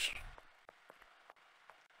bitch.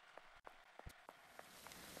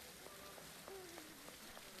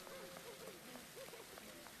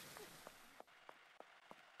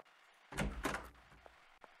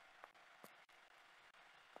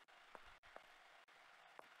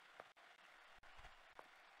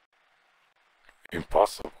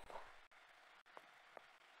 Impossible.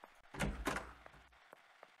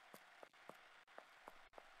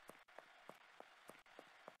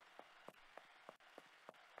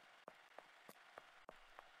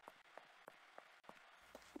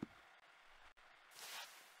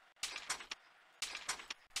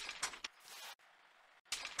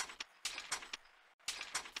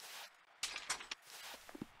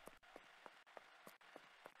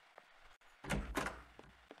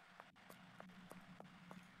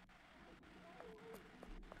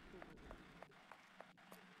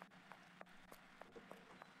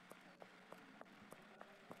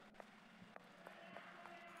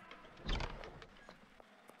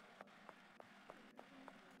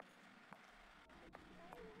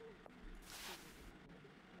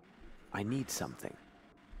 I need something.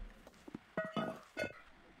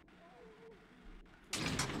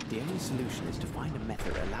 The only solution is to find a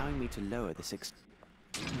method allowing me to lower this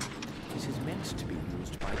This is meant to be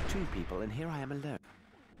used by 2 people, and here I am alone.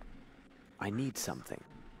 I need something.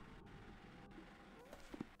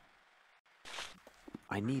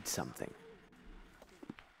 I need something.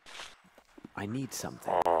 I need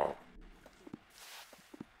something. Oh.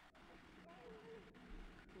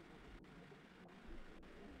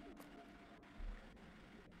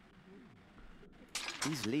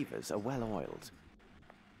 These levers are well oiled.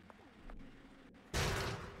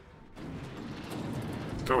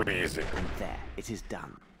 Too easy. And there, it is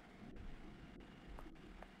done.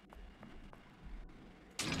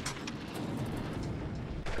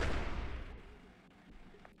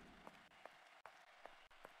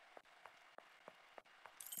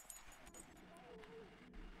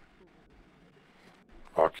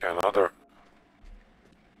 Okay, another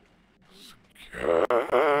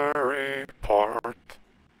scary part.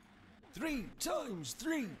 3 times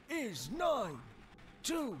 3 is 9.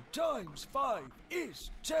 2 times 5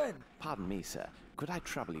 is 10. Pardon me, sir. Could I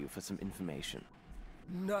trouble you for some information?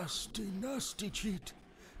 Nasty, nasty cheat.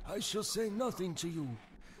 I shall say nothing to you.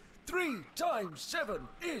 3 times 7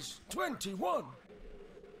 is 21.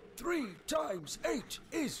 3 times 8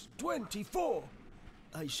 is 24.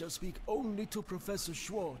 I shall speak only to Professor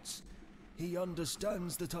Schwartz. He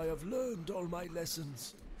understands that I have learned all my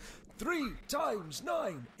lessons. 3 times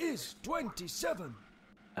 9 is 27.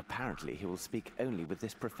 Apparently he will speak only with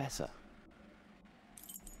this professor.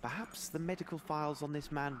 Perhaps the medical files on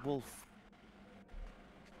this man Wolf.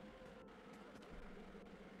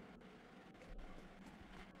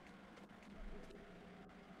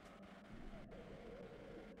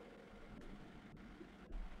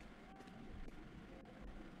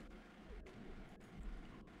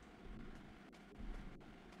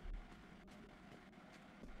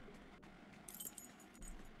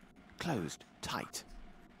 Closed tight.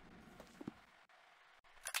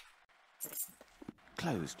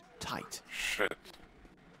 Closed tight. Shit.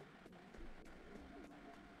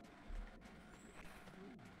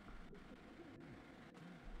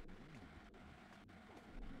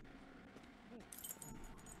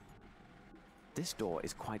 This door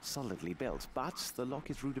is quite solidly built, but the lock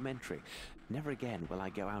is rudimentary. Never again will I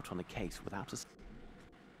go out on a case without a...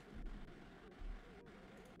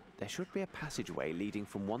 There should be a passageway leading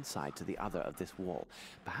from one side to the other of this wall.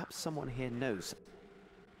 Perhaps someone here knows...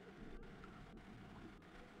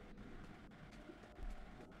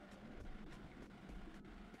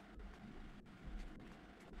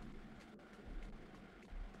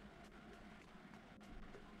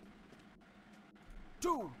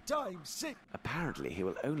 Two times 6. Apparently he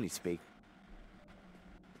will only speak...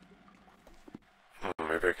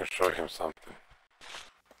 Maybe I can show him something.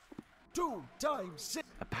 2 times 6.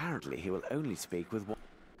 Apparently he will only speak with one...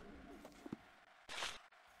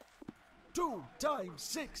 2 times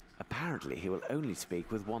 6. Apparently he will only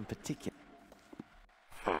speak with one particular...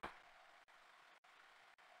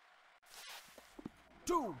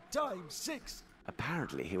 2 times 6.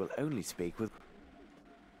 Apparently he will only speak with...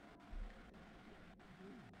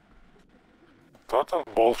 Total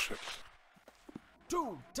bullshit.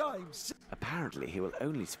 2 times 6. Apparently he will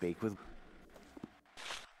only speak with...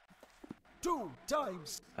 2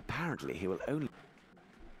 times. Apparently he will only...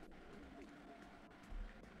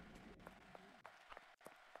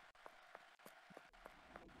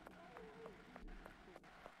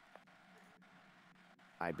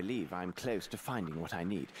 I believe I'm close to finding what I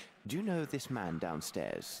need. Do you know this man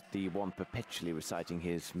downstairs? The one perpetually reciting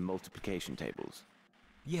his multiplication tables?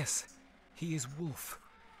 Yes, he is Wolf.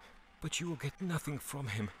 But you will get nothing from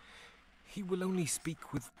him. He will only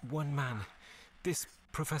speak with one man, this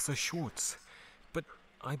Professor Schwartz. But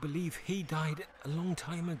I believe he died a long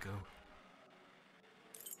time ago.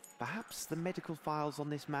 Perhaps the medical files on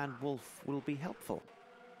this man Wolf will be helpful.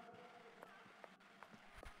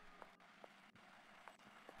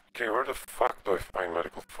 Okay, where the fuck do I find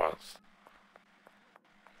medical files?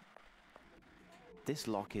 This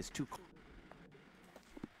lock is too...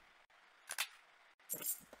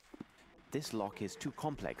 This lock is too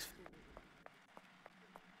complex.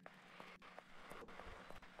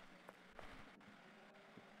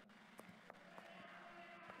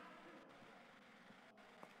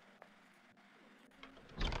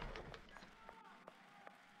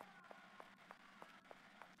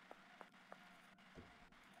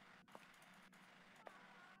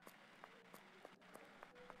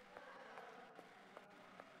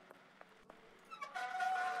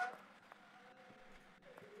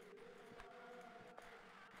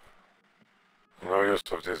 No use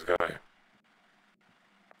of this guy.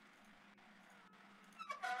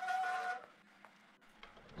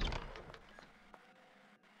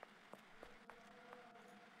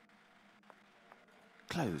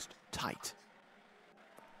 Closed tight.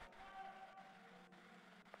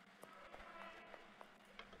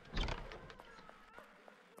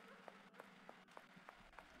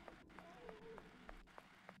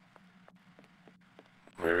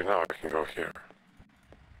 Maybe now I can go here.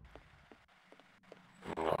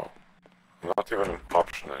 No. Not even an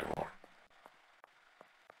option anymore.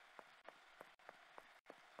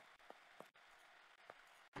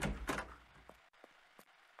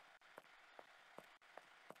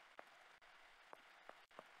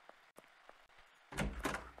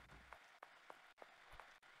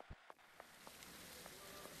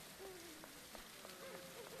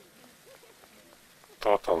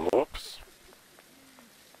 Total whoops.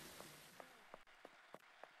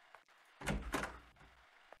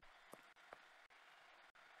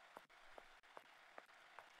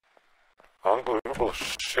 Unbelievable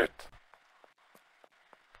shit.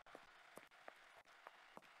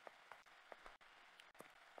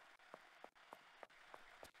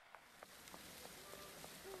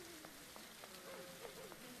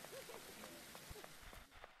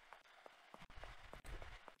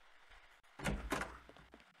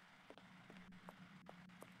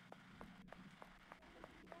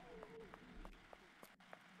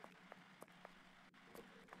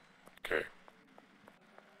 Okay.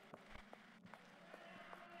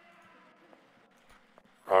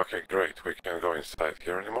 Okay, great. We can't go inside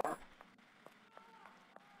here anymore.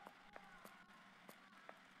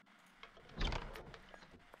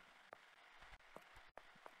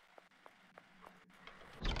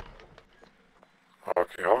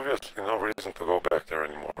 Okay, obviously no reason to go back there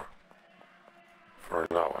anymore. For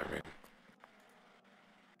now, I mean.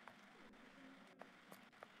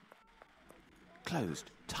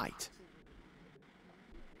 Closed tight.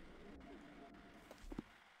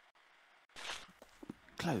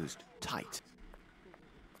 Closed tight.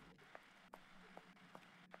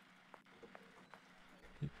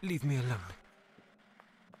 Leave me alone.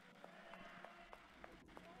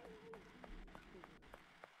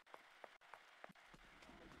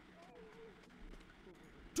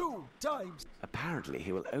 Two times. Apparently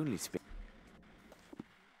he will only speak.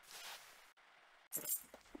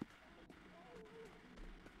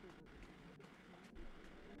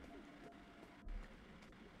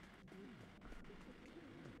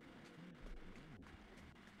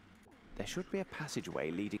 There should be a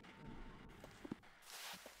passageway leading.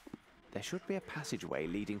 There should be a passageway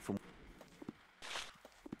leading from.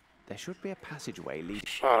 There should be a passageway leading.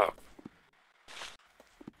 Shut up.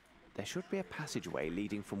 There should be a passageway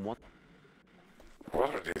leading from what?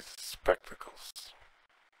 What are these spectacles?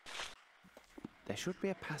 There should be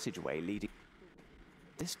a passageway leading.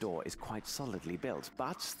 This door is quite solidly built,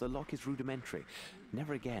 but the lock is rudimentary.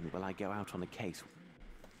 Never again will I go out on a case.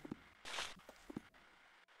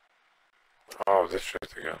 Oh, this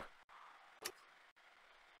shit again.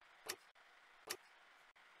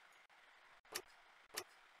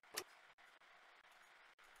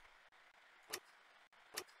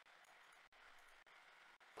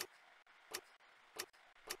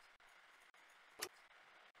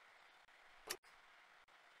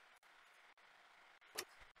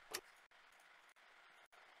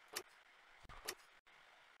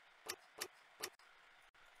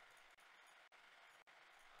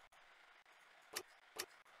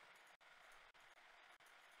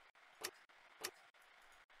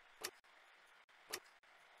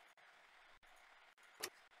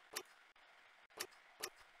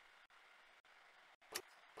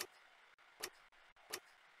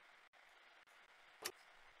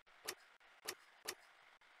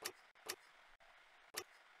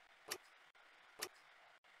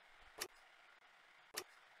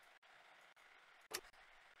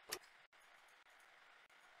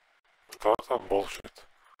 Total bullshit.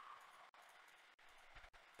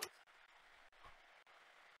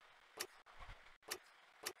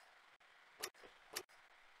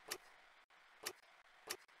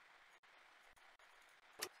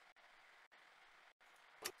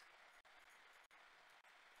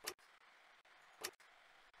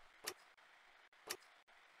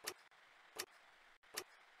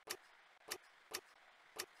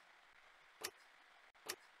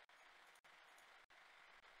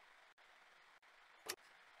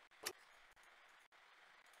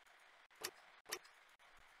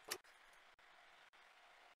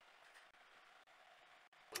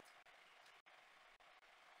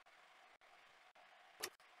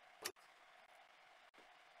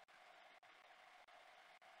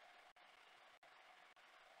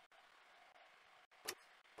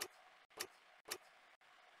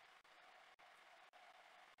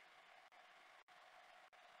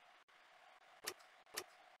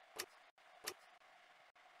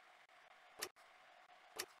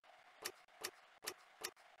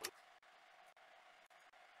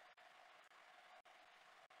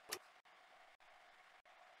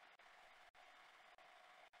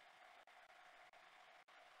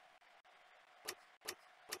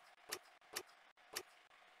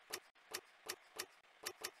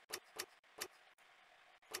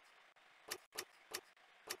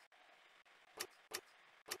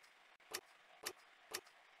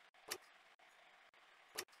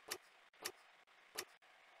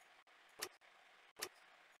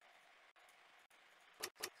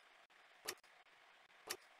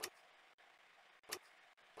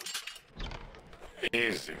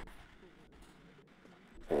 Easy.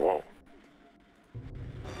 Whoa.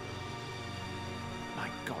 My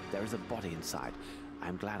God, there is a body inside.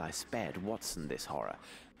 I'm glad I spared Watson this horror.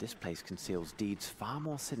 This place conceals deeds far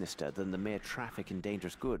more sinister than the mere traffic in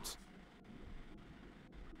dangerous goods.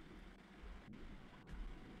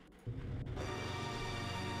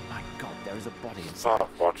 My God, there is a body inside. Stop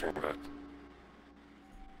watching that.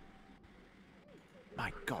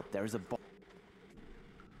 My God, there is a body.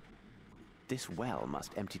 This well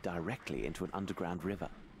must empty directly into an underground river.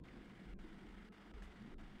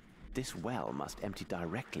 This well must empty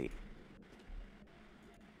directly.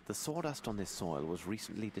 The sawdust on this soil was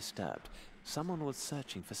recently disturbed. Someone was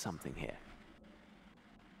searching for something here.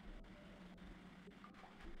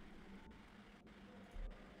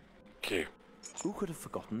 Key. Who could have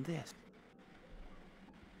forgotten this?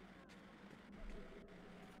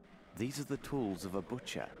 These are the tools of a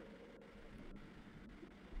butcher.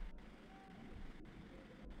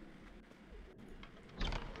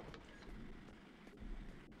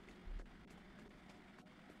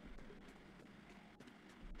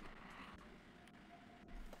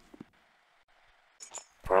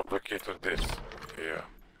 Probably key to this. Yeah.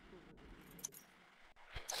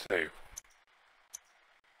 Save.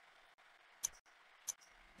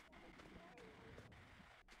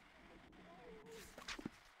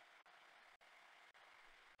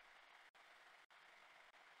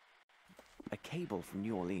 A cable from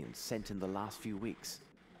New Orleans sent in the last few weeks.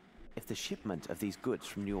 If the shipment of these goods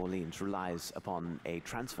from New Orleans relies upon a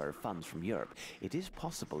transfer of funds from Europe, it is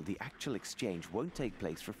possible the actual exchange won't take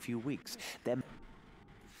place for a few weeks. There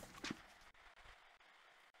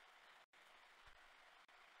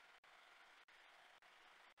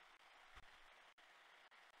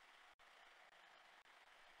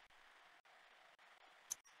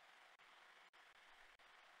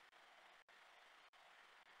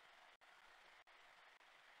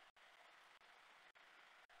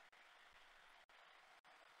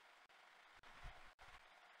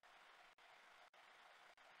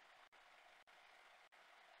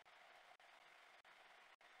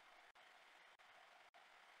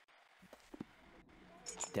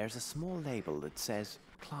There's a small label that says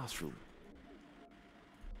classroom.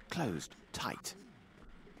 Closed tight.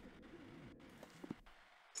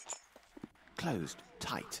 Closed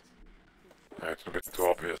tight. It's a bit too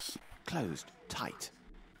obvious. Closed tight.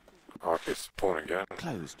 Okay, spawn again.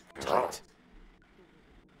 Closed No. tight.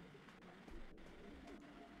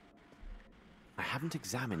 I haven't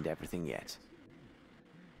examined everything yet.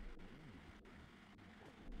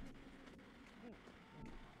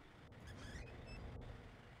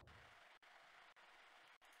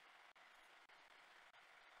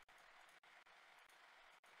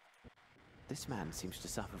 This man seems to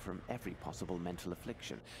suffer from every possible mental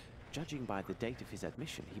affliction. Judging by the date of his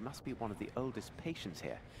admission, he must be one of the oldest patients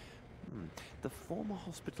here. The former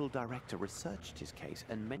hospital director researched his case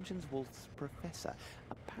and mentions Wolf's professor.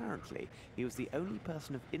 Apparently, he was the only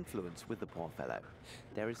person of influence with the poor fellow.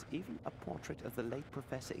 There is even a portrait of the late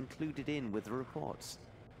professor included in with the reports.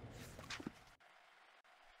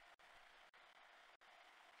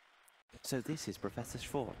 So this is Professor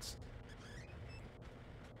Schwartz.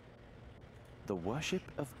 The Worship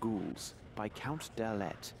of Ghouls by Count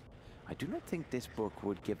Derlet. I do not think this book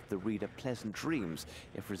would give the reader pleasant dreams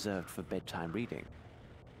if reserved for bedtime reading.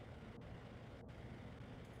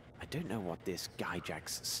 I don't know what this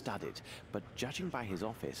Gyjax studied, but judging by his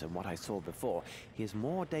office and what I saw before, he is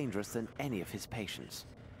more dangerous than any of his patients.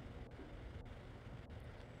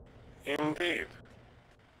 Indeed.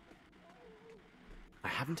 I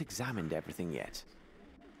haven't examined everything yet.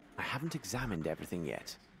 I haven't examined everything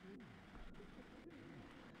yet.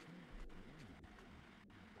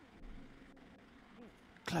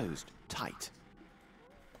 Closed tight.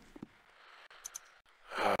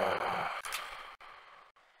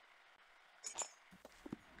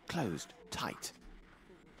 Closed tight.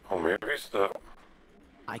 Oh, maybe it's the...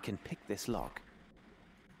 I can pick this lock.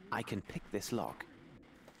 I can pick this lock.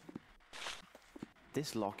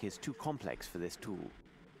 This lock is too complex for this tool.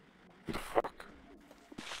 The fuck?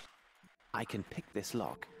 I can pick this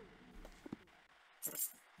lock.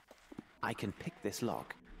 I can pick this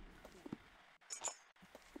lock.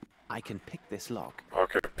 I can pick this lock.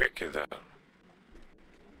 Okay, pick it then.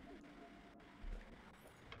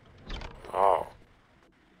 Oh.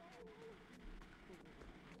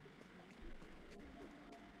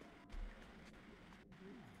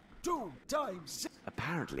 Two times.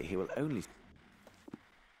 Apparently he will only...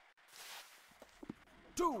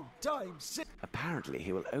 Two times. Apparently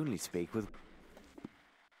he will only speak with...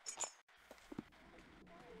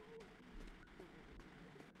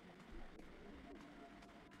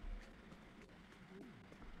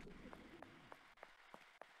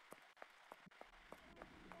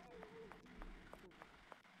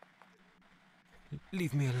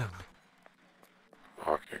 Leave me alone.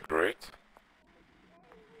 Okay, great.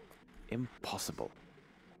 Impossible.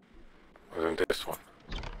 And then this one.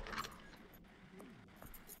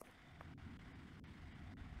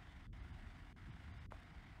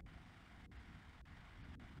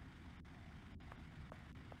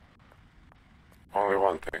 Only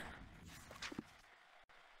one thing.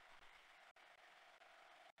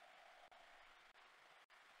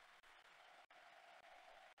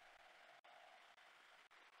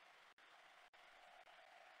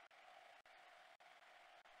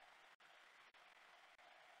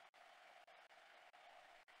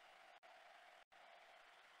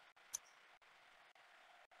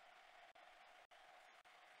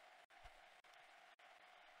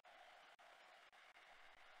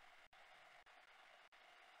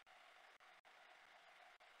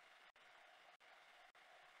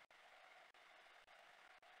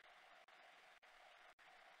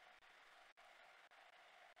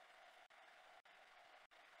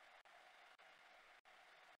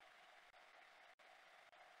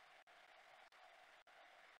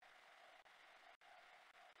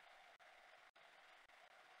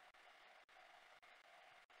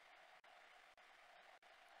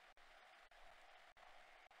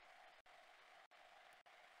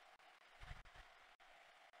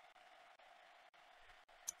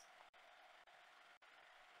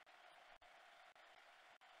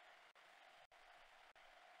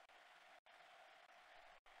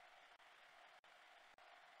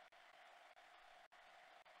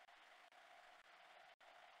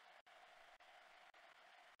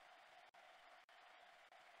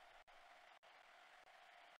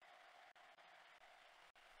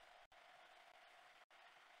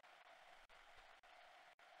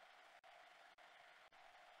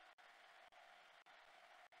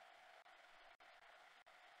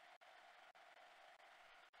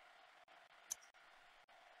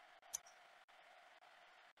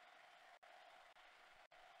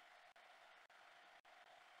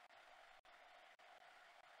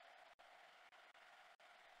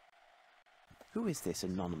 Who is this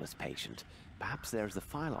anonymous patient? Perhaps there is a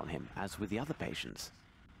file on him, as with the other patients.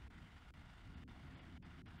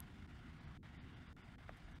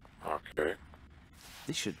 Okay.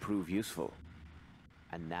 This should prove useful.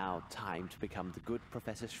 And now, time to become the good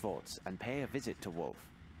Professor Schwartz and pay a visit to Wolf.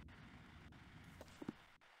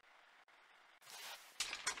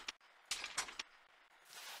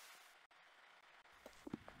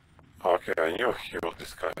 Okay, I knew he will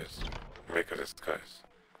disguise. Make a disguise.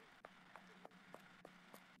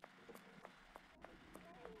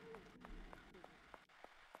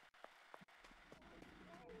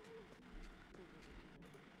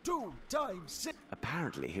 Two times six.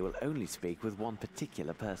 Apparently, he will only speak with one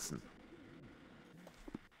particular person.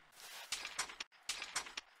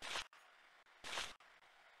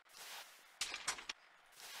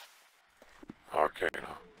 Okay,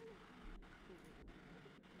 now.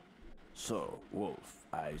 So, Wolf,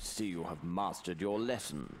 I see you have mastered your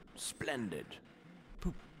lesson. Splendid.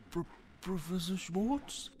 Professor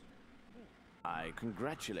Schwartz? I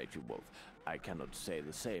congratulate you, Wolf. I cannot say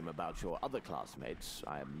the same about your other classmates.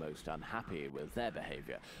 I am most unhappy with their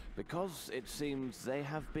behavior, because it seems they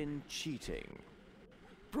have been cheating.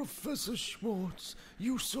 Professor Schwartz,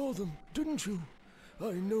 you saw them, didn't you?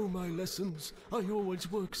 I know my lessons. I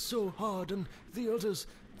always work so hard, and the others,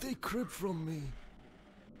 they crib from me.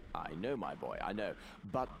 I know, my boy, I know.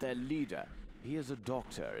 But their leader, he is a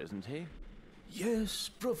doctor, isn't he? Yes,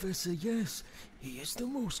 Professor, yes. He is the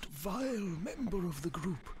most vile member of the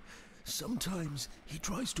group. Sometimes he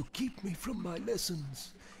tries to keep me from my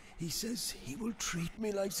lessons. He says he will treat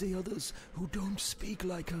me like the others who don't speak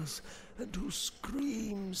like us and who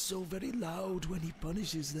scream so very loud when he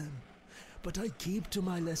punishes them. But I keep to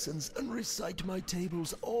my lessons and recite my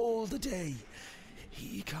tables all the day.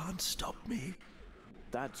 He can't stop me.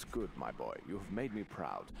 That's good, my boy. You have made me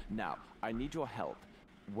proud. Now, I need your help.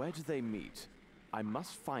 Where do they meet? I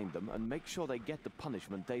must find them and make sure they get the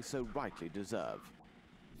punishment they so rightly deserve.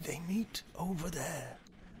 They meet over there,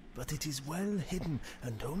 but it is well hidden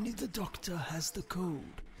and only the doctor has the code.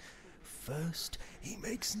 First, he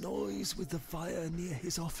makes noise with the fire near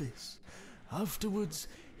his office. Afterwards,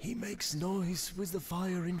 he makes noise with the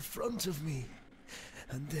fire in front of me.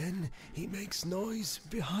 And then he makes noise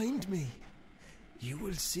behind me. You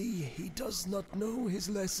will see he does not know his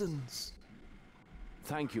lessons.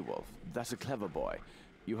 Thank you, Wolf. That's a clever boy.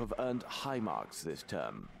 You have earned high marks this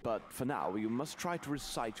term, but for now you must try to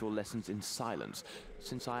recite your lessons in silence.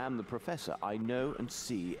 Since I am the professor, I know and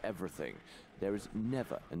see everything. There is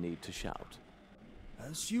never a need to shout.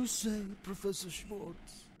 As you say, Professor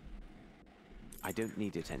Schwartz. I don't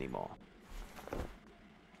need it anymore.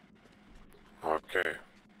 Okay.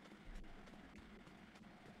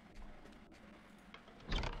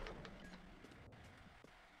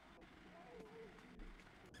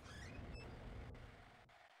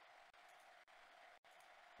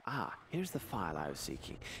 Ah, here's the file I was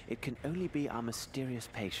seeking. It can only be our mysterious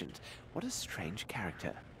patient. What a strange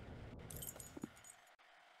character.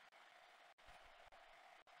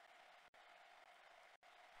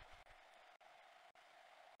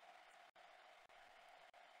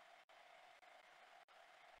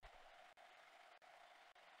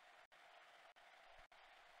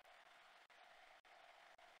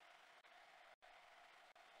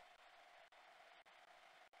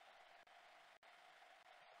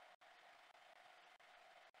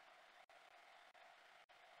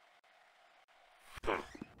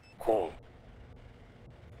 Cool.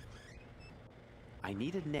 I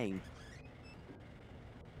need a name.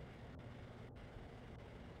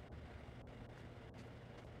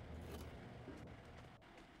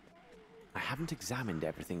 I haven't examined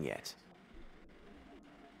everything yet.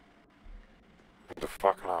 What the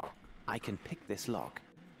fuck now? I can pick this lock.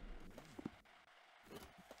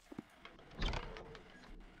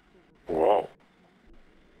 Whoa.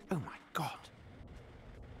 Oh my god.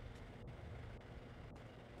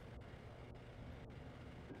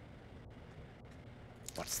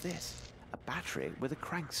 What's this? A battery with a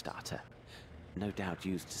crank starter. No doubt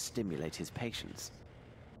used to stimulate his patients.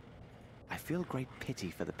 I feel great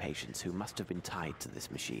pity for the patients who must have been tied to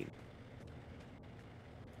this machine.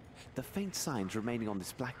 The faint signs remaining on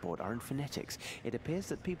this blackboard are in phonetics. It appears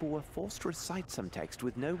that people were forced to recite some text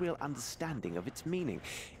with no real understanding of its meaning.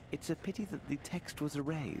 It's a pity that the text was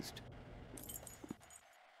erased.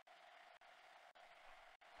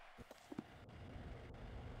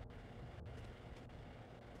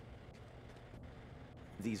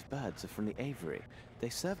 These birds are from the aviary. They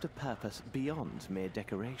served a purpose beyond mere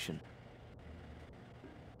decoration.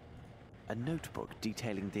 A notebook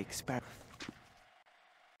detailing the experiment.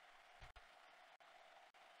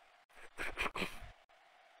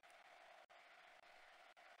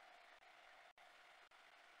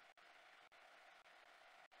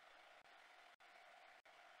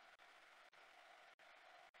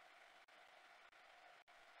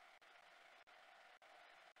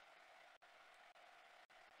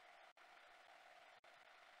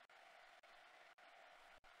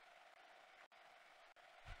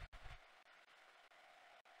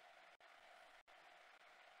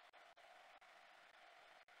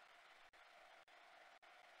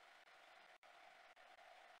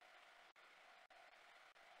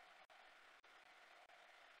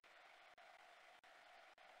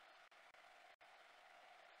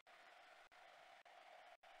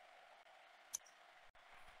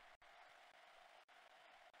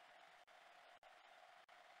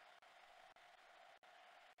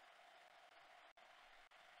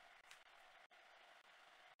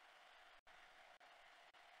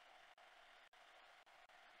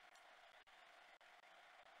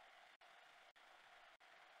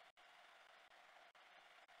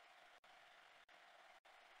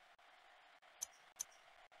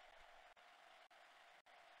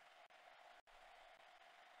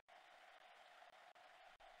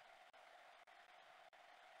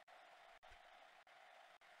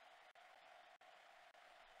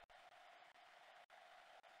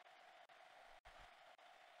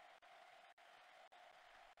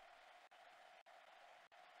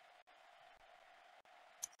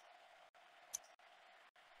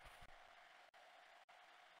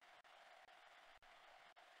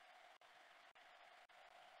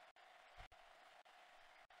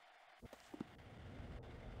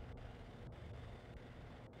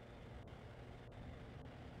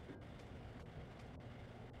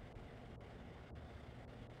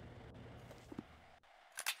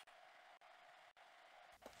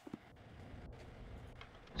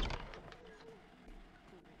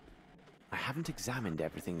 I haven't examined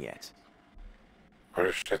everything yet. Are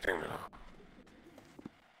you shitting me now?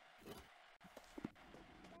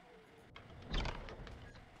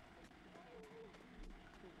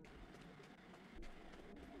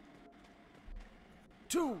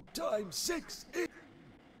 Two times 6 is...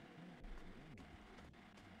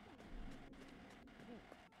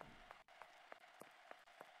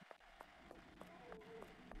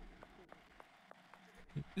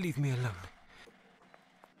 Leave me alone.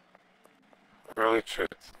 Really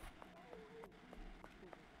shit.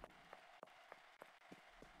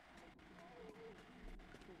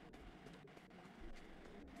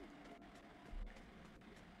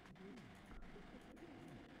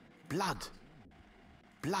 Blood!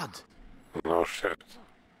 Blood! No shit.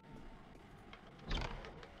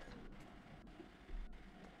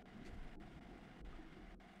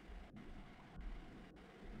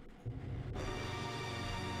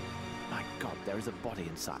 There is a body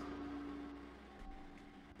inside.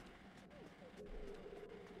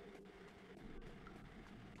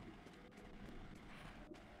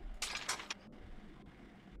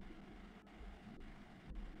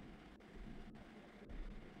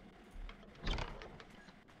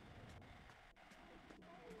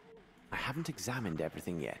 I haven't examined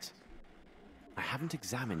everything yet. I haven't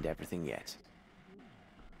examined everything yet.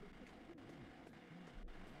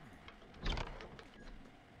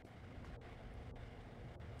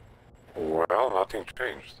 Well, nothing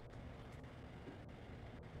changed.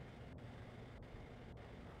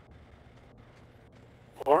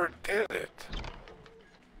 Or did it?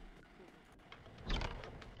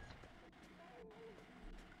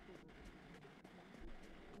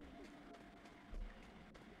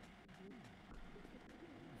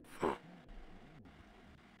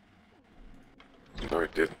 No,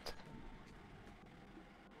 it didn't.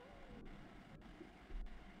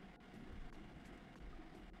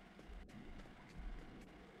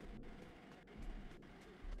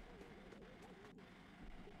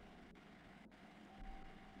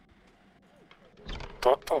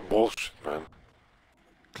 Total bullshit, man.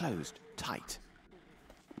 Closed, tight.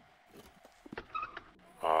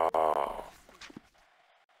 Oh.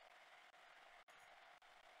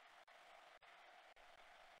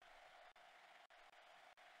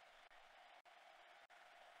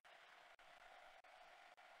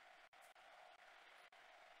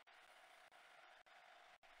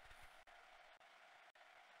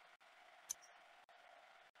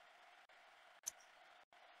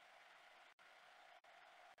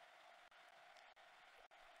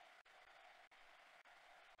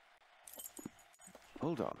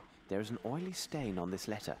 Hold on. There is an oily stain on this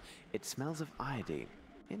letter. It smells of iodine.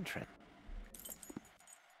 Interesting.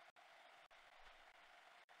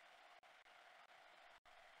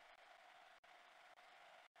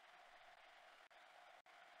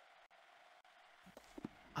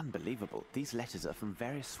 Unbelievable. These letters are from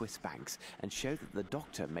various Swiss banks and show that the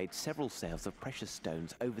doctor made several sales of precious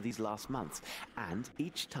stones over these last months, and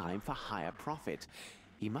each time for higher profit.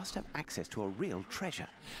 He must have access to a real treasure.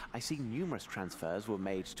 I see numerous transfers were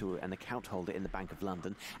made to an account holder in the Bank of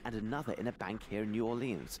London and another in a bank here in New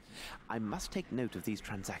Orleans. I must take note of these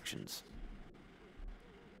transactions.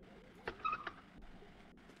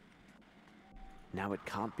 Now it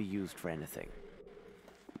can't be used for anything.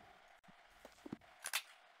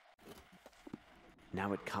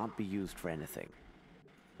 Now it can't be used for anything.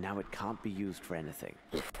 Now it can't be used for anything.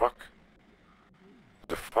 The fuck?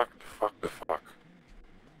 The fuck, the fuck, the fuck.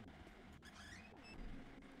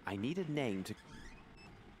 I need a name to...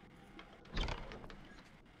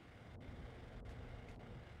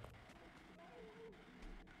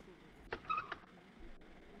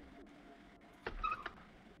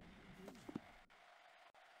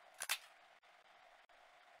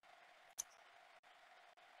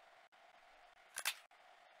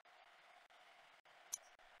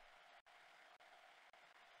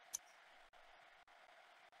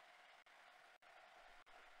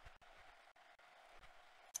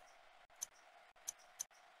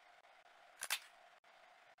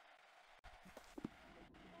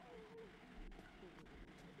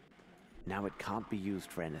 Now it can't be used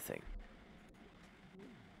for anything.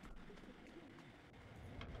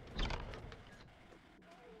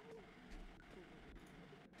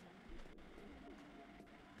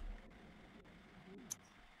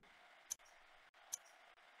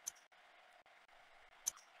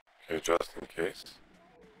 Okay, just in case.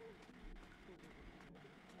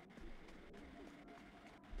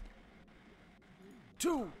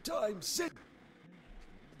 Two times six.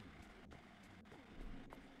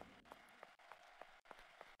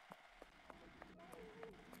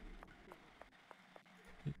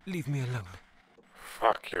 Leave me alone.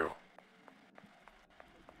 Fuck you.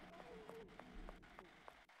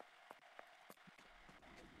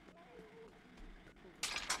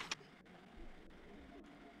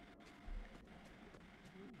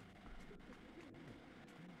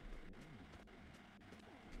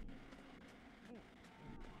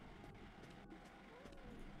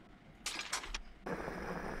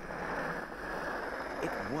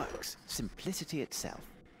 It works. Simplicity itself.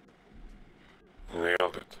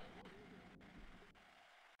 Nailed it.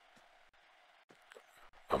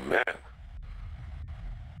 A man.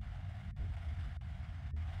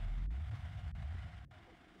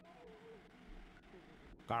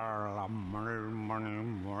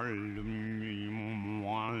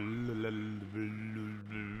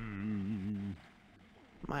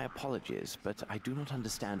 My apologies, but I do not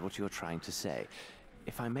understand what you're trying to say.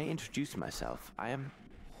 If I may introduce myself, I am...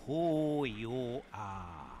 Who you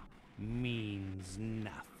are means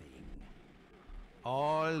nothing.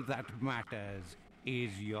 All that matters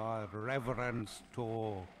is your reverence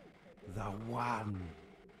to the One.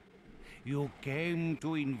 You came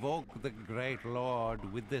to invoke the Great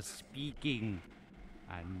Lord with the speaking,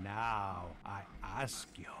 and now I ask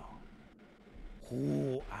you,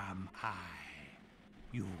 who am I,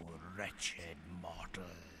 you wretched mortal?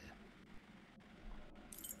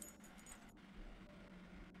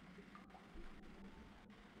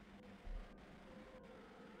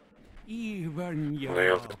 Even your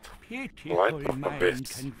Nailed it. pitiful Light of mind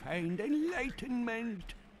abyss. can find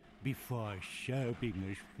enlightenment before serving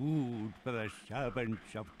as food for the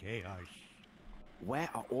servants of chaos. Where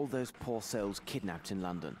are all those poor souls kidnapped in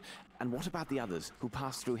London? And what about the others who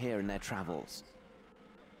passed through here in their travels?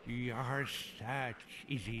 Your search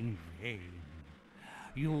is in vain.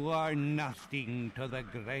 You are nothing to the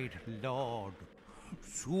great Lord.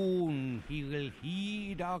 Soon he will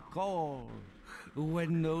heed our call,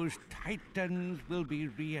 when those titans will be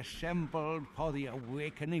reassembled for the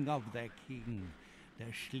awakening of their king. The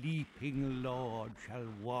sleeping Lord shall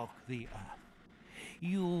walk the earth.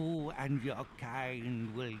 You and your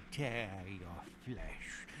kind will tear your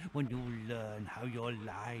flesh when you learn how your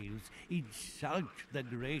lives insult the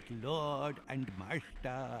great Lord and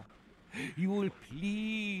Master. You will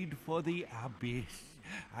plead for the abyss,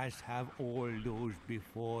 as have all those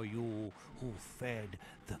before you who fed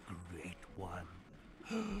the Great One.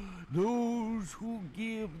 Those who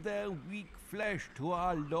give their weak flesh to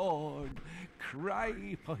our Lord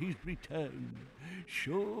cry for his return.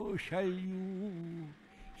 So shall you.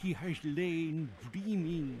 He has lain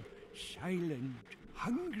dreaming, silent,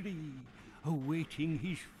 hungry, awaiting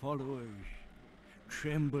his followers.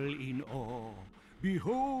 Tremble in awe.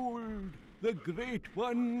 Behold, the Great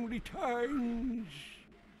One returns.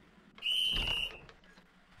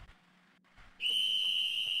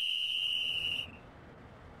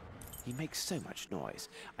 He makes so much noise.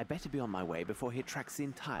 I better be on my way before he attracts the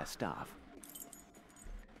entire staff.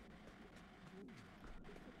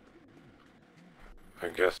 I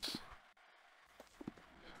guess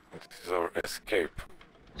this is our escape.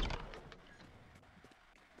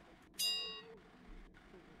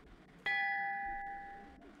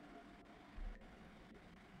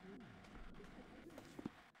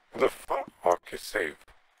 The fuck? Okay, save.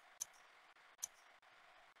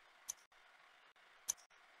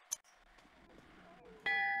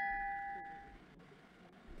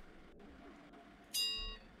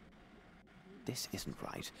 This isn't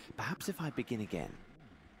right. Perhaps if I begin again.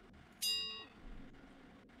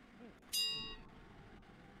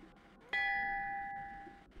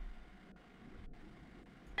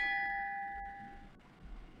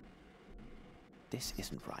 This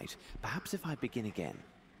isn't right. Perhaps if I begin again.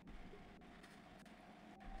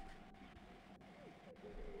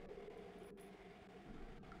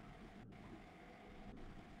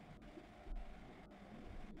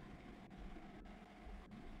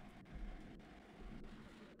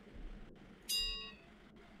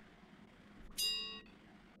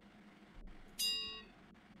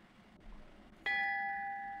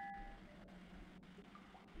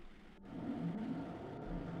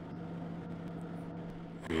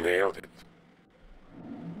 Nailed it.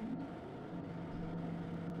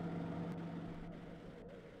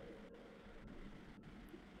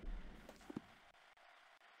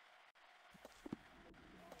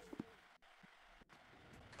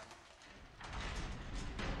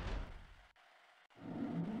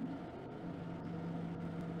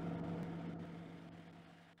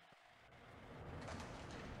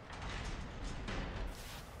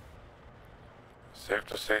 Safe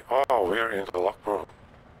to say, oh, we're in the lock room.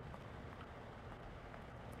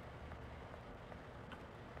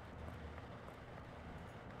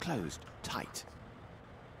 Closed tight.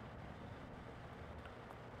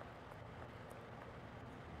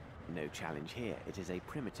 No challenge here. It is a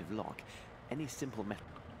primitive lock. Any simple method.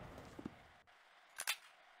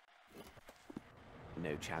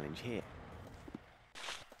 No challenge here.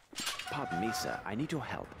 Pardon me, sir. I need your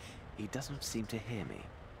help. He doesn't seem to hear me.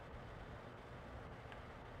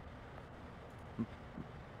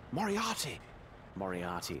 Moriarty!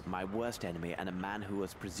 Moriarty, my worst enemy and a man who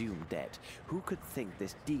was presumed dead. Who could think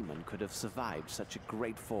this demon could have survived such a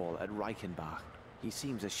great fall at Reichenbach? He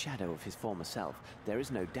seems a shadow of his former self. There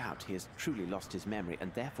is no doubt he has truly lost his memory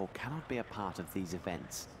and therefore cannot be a part of these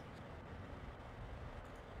events.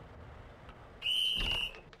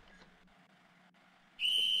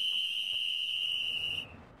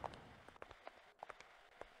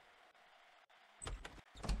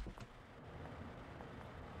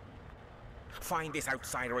 Find this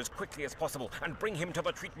outsider as quickly as possible and bring him to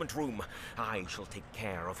the treatment room. I shall take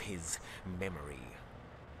care of his memory.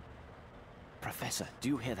 Professor, do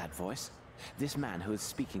you hear that voice? This man who is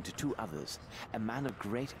speaking to two others, a man of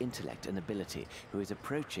great intellect and ability, who is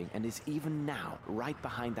approaching and is even now right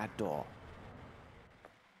behind that door.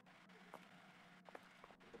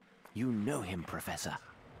 You know him, Professor.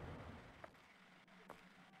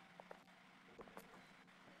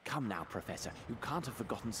 Come now, Professor. You can't have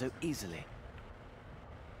forgotten so easily.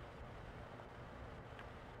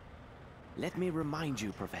 Let me remind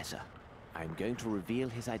you, Professor. I am going to reveal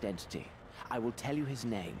his identity. I will tell you his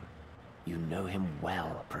name. You know him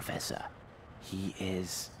well, Professor. He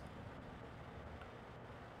is...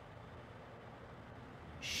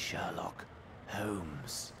 Sherlock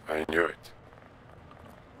Holmes. I knew it.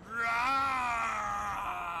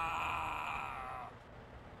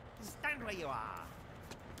 Stand where you are.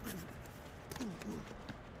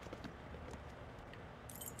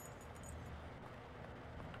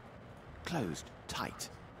 Closed tight.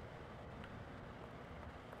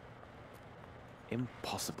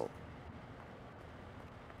 Impossible.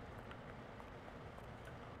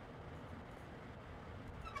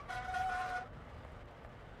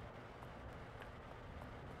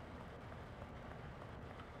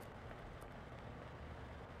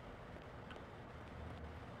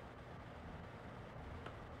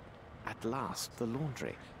 At last, the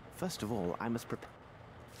laundry. First of all, I must prepare...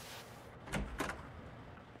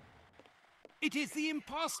 It is the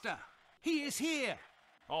imposter! He is here!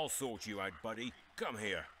 I'll sort you out, buddy. Come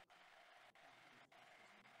here.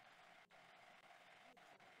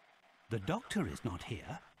 The doctor is not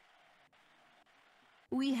here.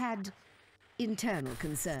 We had internal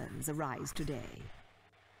concerns arise today.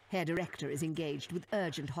 Herr Director is engaged with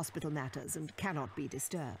urgent hospital matters and cannot be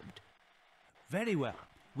disturbed. Very well.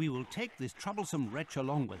 We will take this troublesome wretch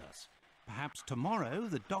along with us. Perhaps tomorrow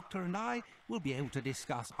the doctor and I will be able to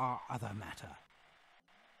discuss our other matter.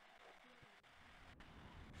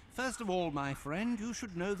 First of all, my friend, you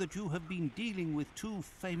should know that you have been dealing with two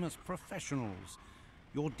famous professionals.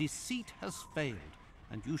 Your deceit has failed,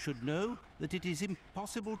 and you should know that it is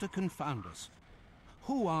impossible to confound us.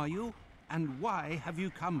 Who are you, and why have you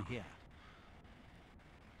come here?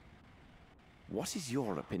 What is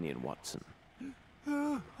your opinion, Watson?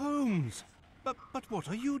 Holmes! But what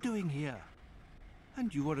are you doing here?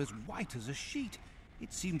 And you are as white as a sheet.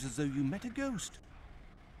 It seems as though you met a ghost.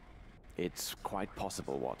 It's quite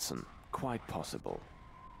possible, Watson. Quite possible.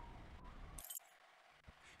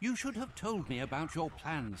 You should have told me about your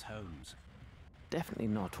plans, Holmes. Definitely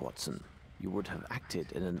not, Watson. You would have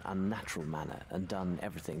acted in an unnatural manner and done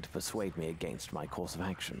everything to persuade me against my course of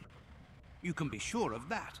action. You can be sure of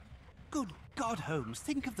that. Good God, Holmes,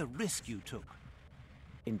 think of the risk you took.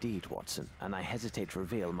 Indeed, Watson, and I hesitate to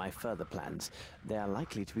reveal my further plans. They are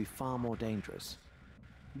likely to be far more dangerous.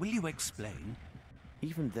 Will you explain?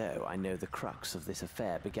 Even though I know the crux of this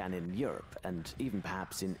affair began in Europe, and even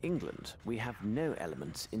perhaps in England, we have no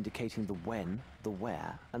elements indicating the when, the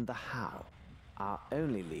where, and the how. Our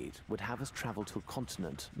only lead would have us travel to a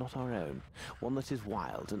continent not our own, one that is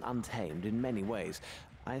wild and untamed in many ways.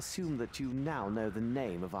 I assume that you now know the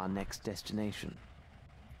name of our next destination.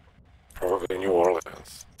 Probably New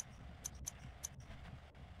Orleans.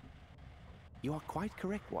 You are quite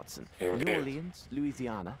correct, Watson. Indeed. New Orleans,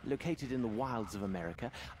 Louisiana, located in the wilds of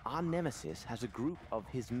America, our nemesis has a group of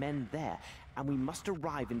his men there, and we must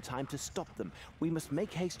arrive in time to stop them. We must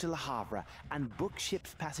make haste to Le Havre and book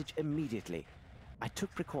ship's passage immediately. I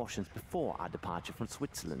took precautions before our departure from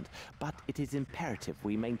Switzerland, but it is imperative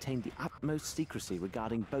we maintain the utmost secrecy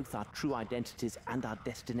regarding both our true identities and our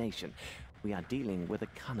destination. We are dealing with a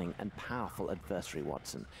cunning and powerful adversary,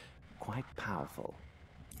 Watson. Quite powerful.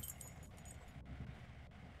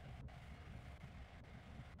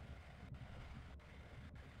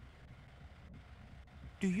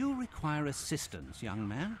 Do you require assistance, young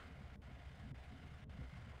man?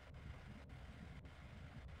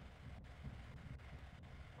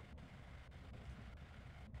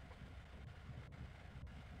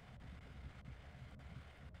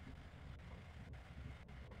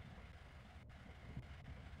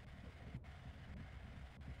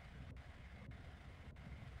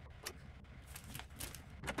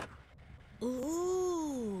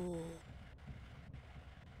 Ooh.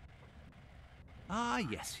 Ah,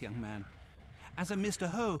 yes, young man. As a Mr.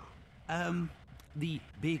 Ho, the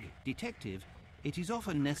big detective, it is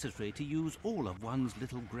often necessary to use all of one's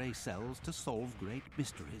little grey cells to solve great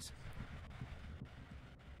mysteries.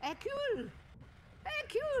 Hercule!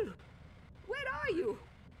 Hercule! Where are you?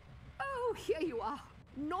 Oh, here you are.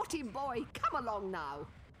 Naughty boy, come along now.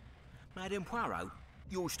 Madame Poirot,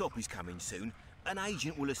 your stop is coming soon. An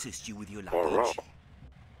agent will assist you with your Poirot. luggage.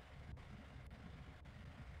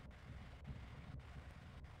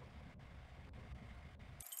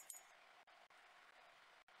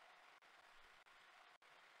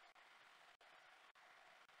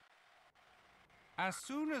 As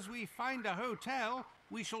soon as we find a hotel,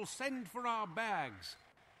 we shall send for our bags.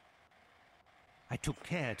 I took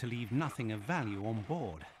care to leave nothing of value on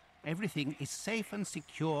board. Everything is safe and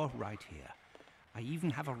secure right here. I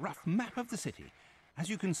even have a rough map of the city. As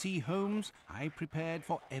you can see, Holmes, I prepared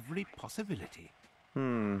for every possibility.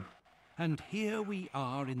 And here we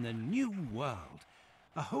are in the new world.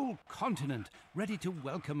 A whole continent ready to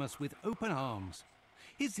welcome us with open arms.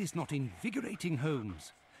 Is this not invigorating,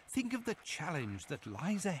 Holmes? Think of the challenge that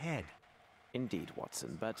lies ahead. Indeed,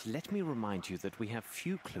 Watson, but let me remind you that we have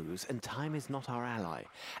few clues and time is not our ally,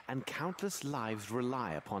 and countless lives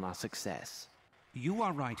rely upon our success. You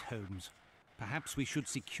are right, Holmes. Perhaps we should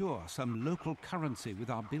secure some local currency with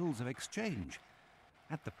our bills of exchange.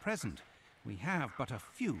 At the present, we have but a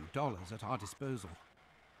few dollars at our disposal.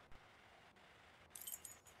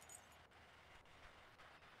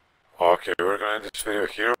 Okay, we're gonna end this video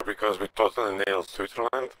here because we totally nailed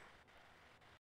Switzerland.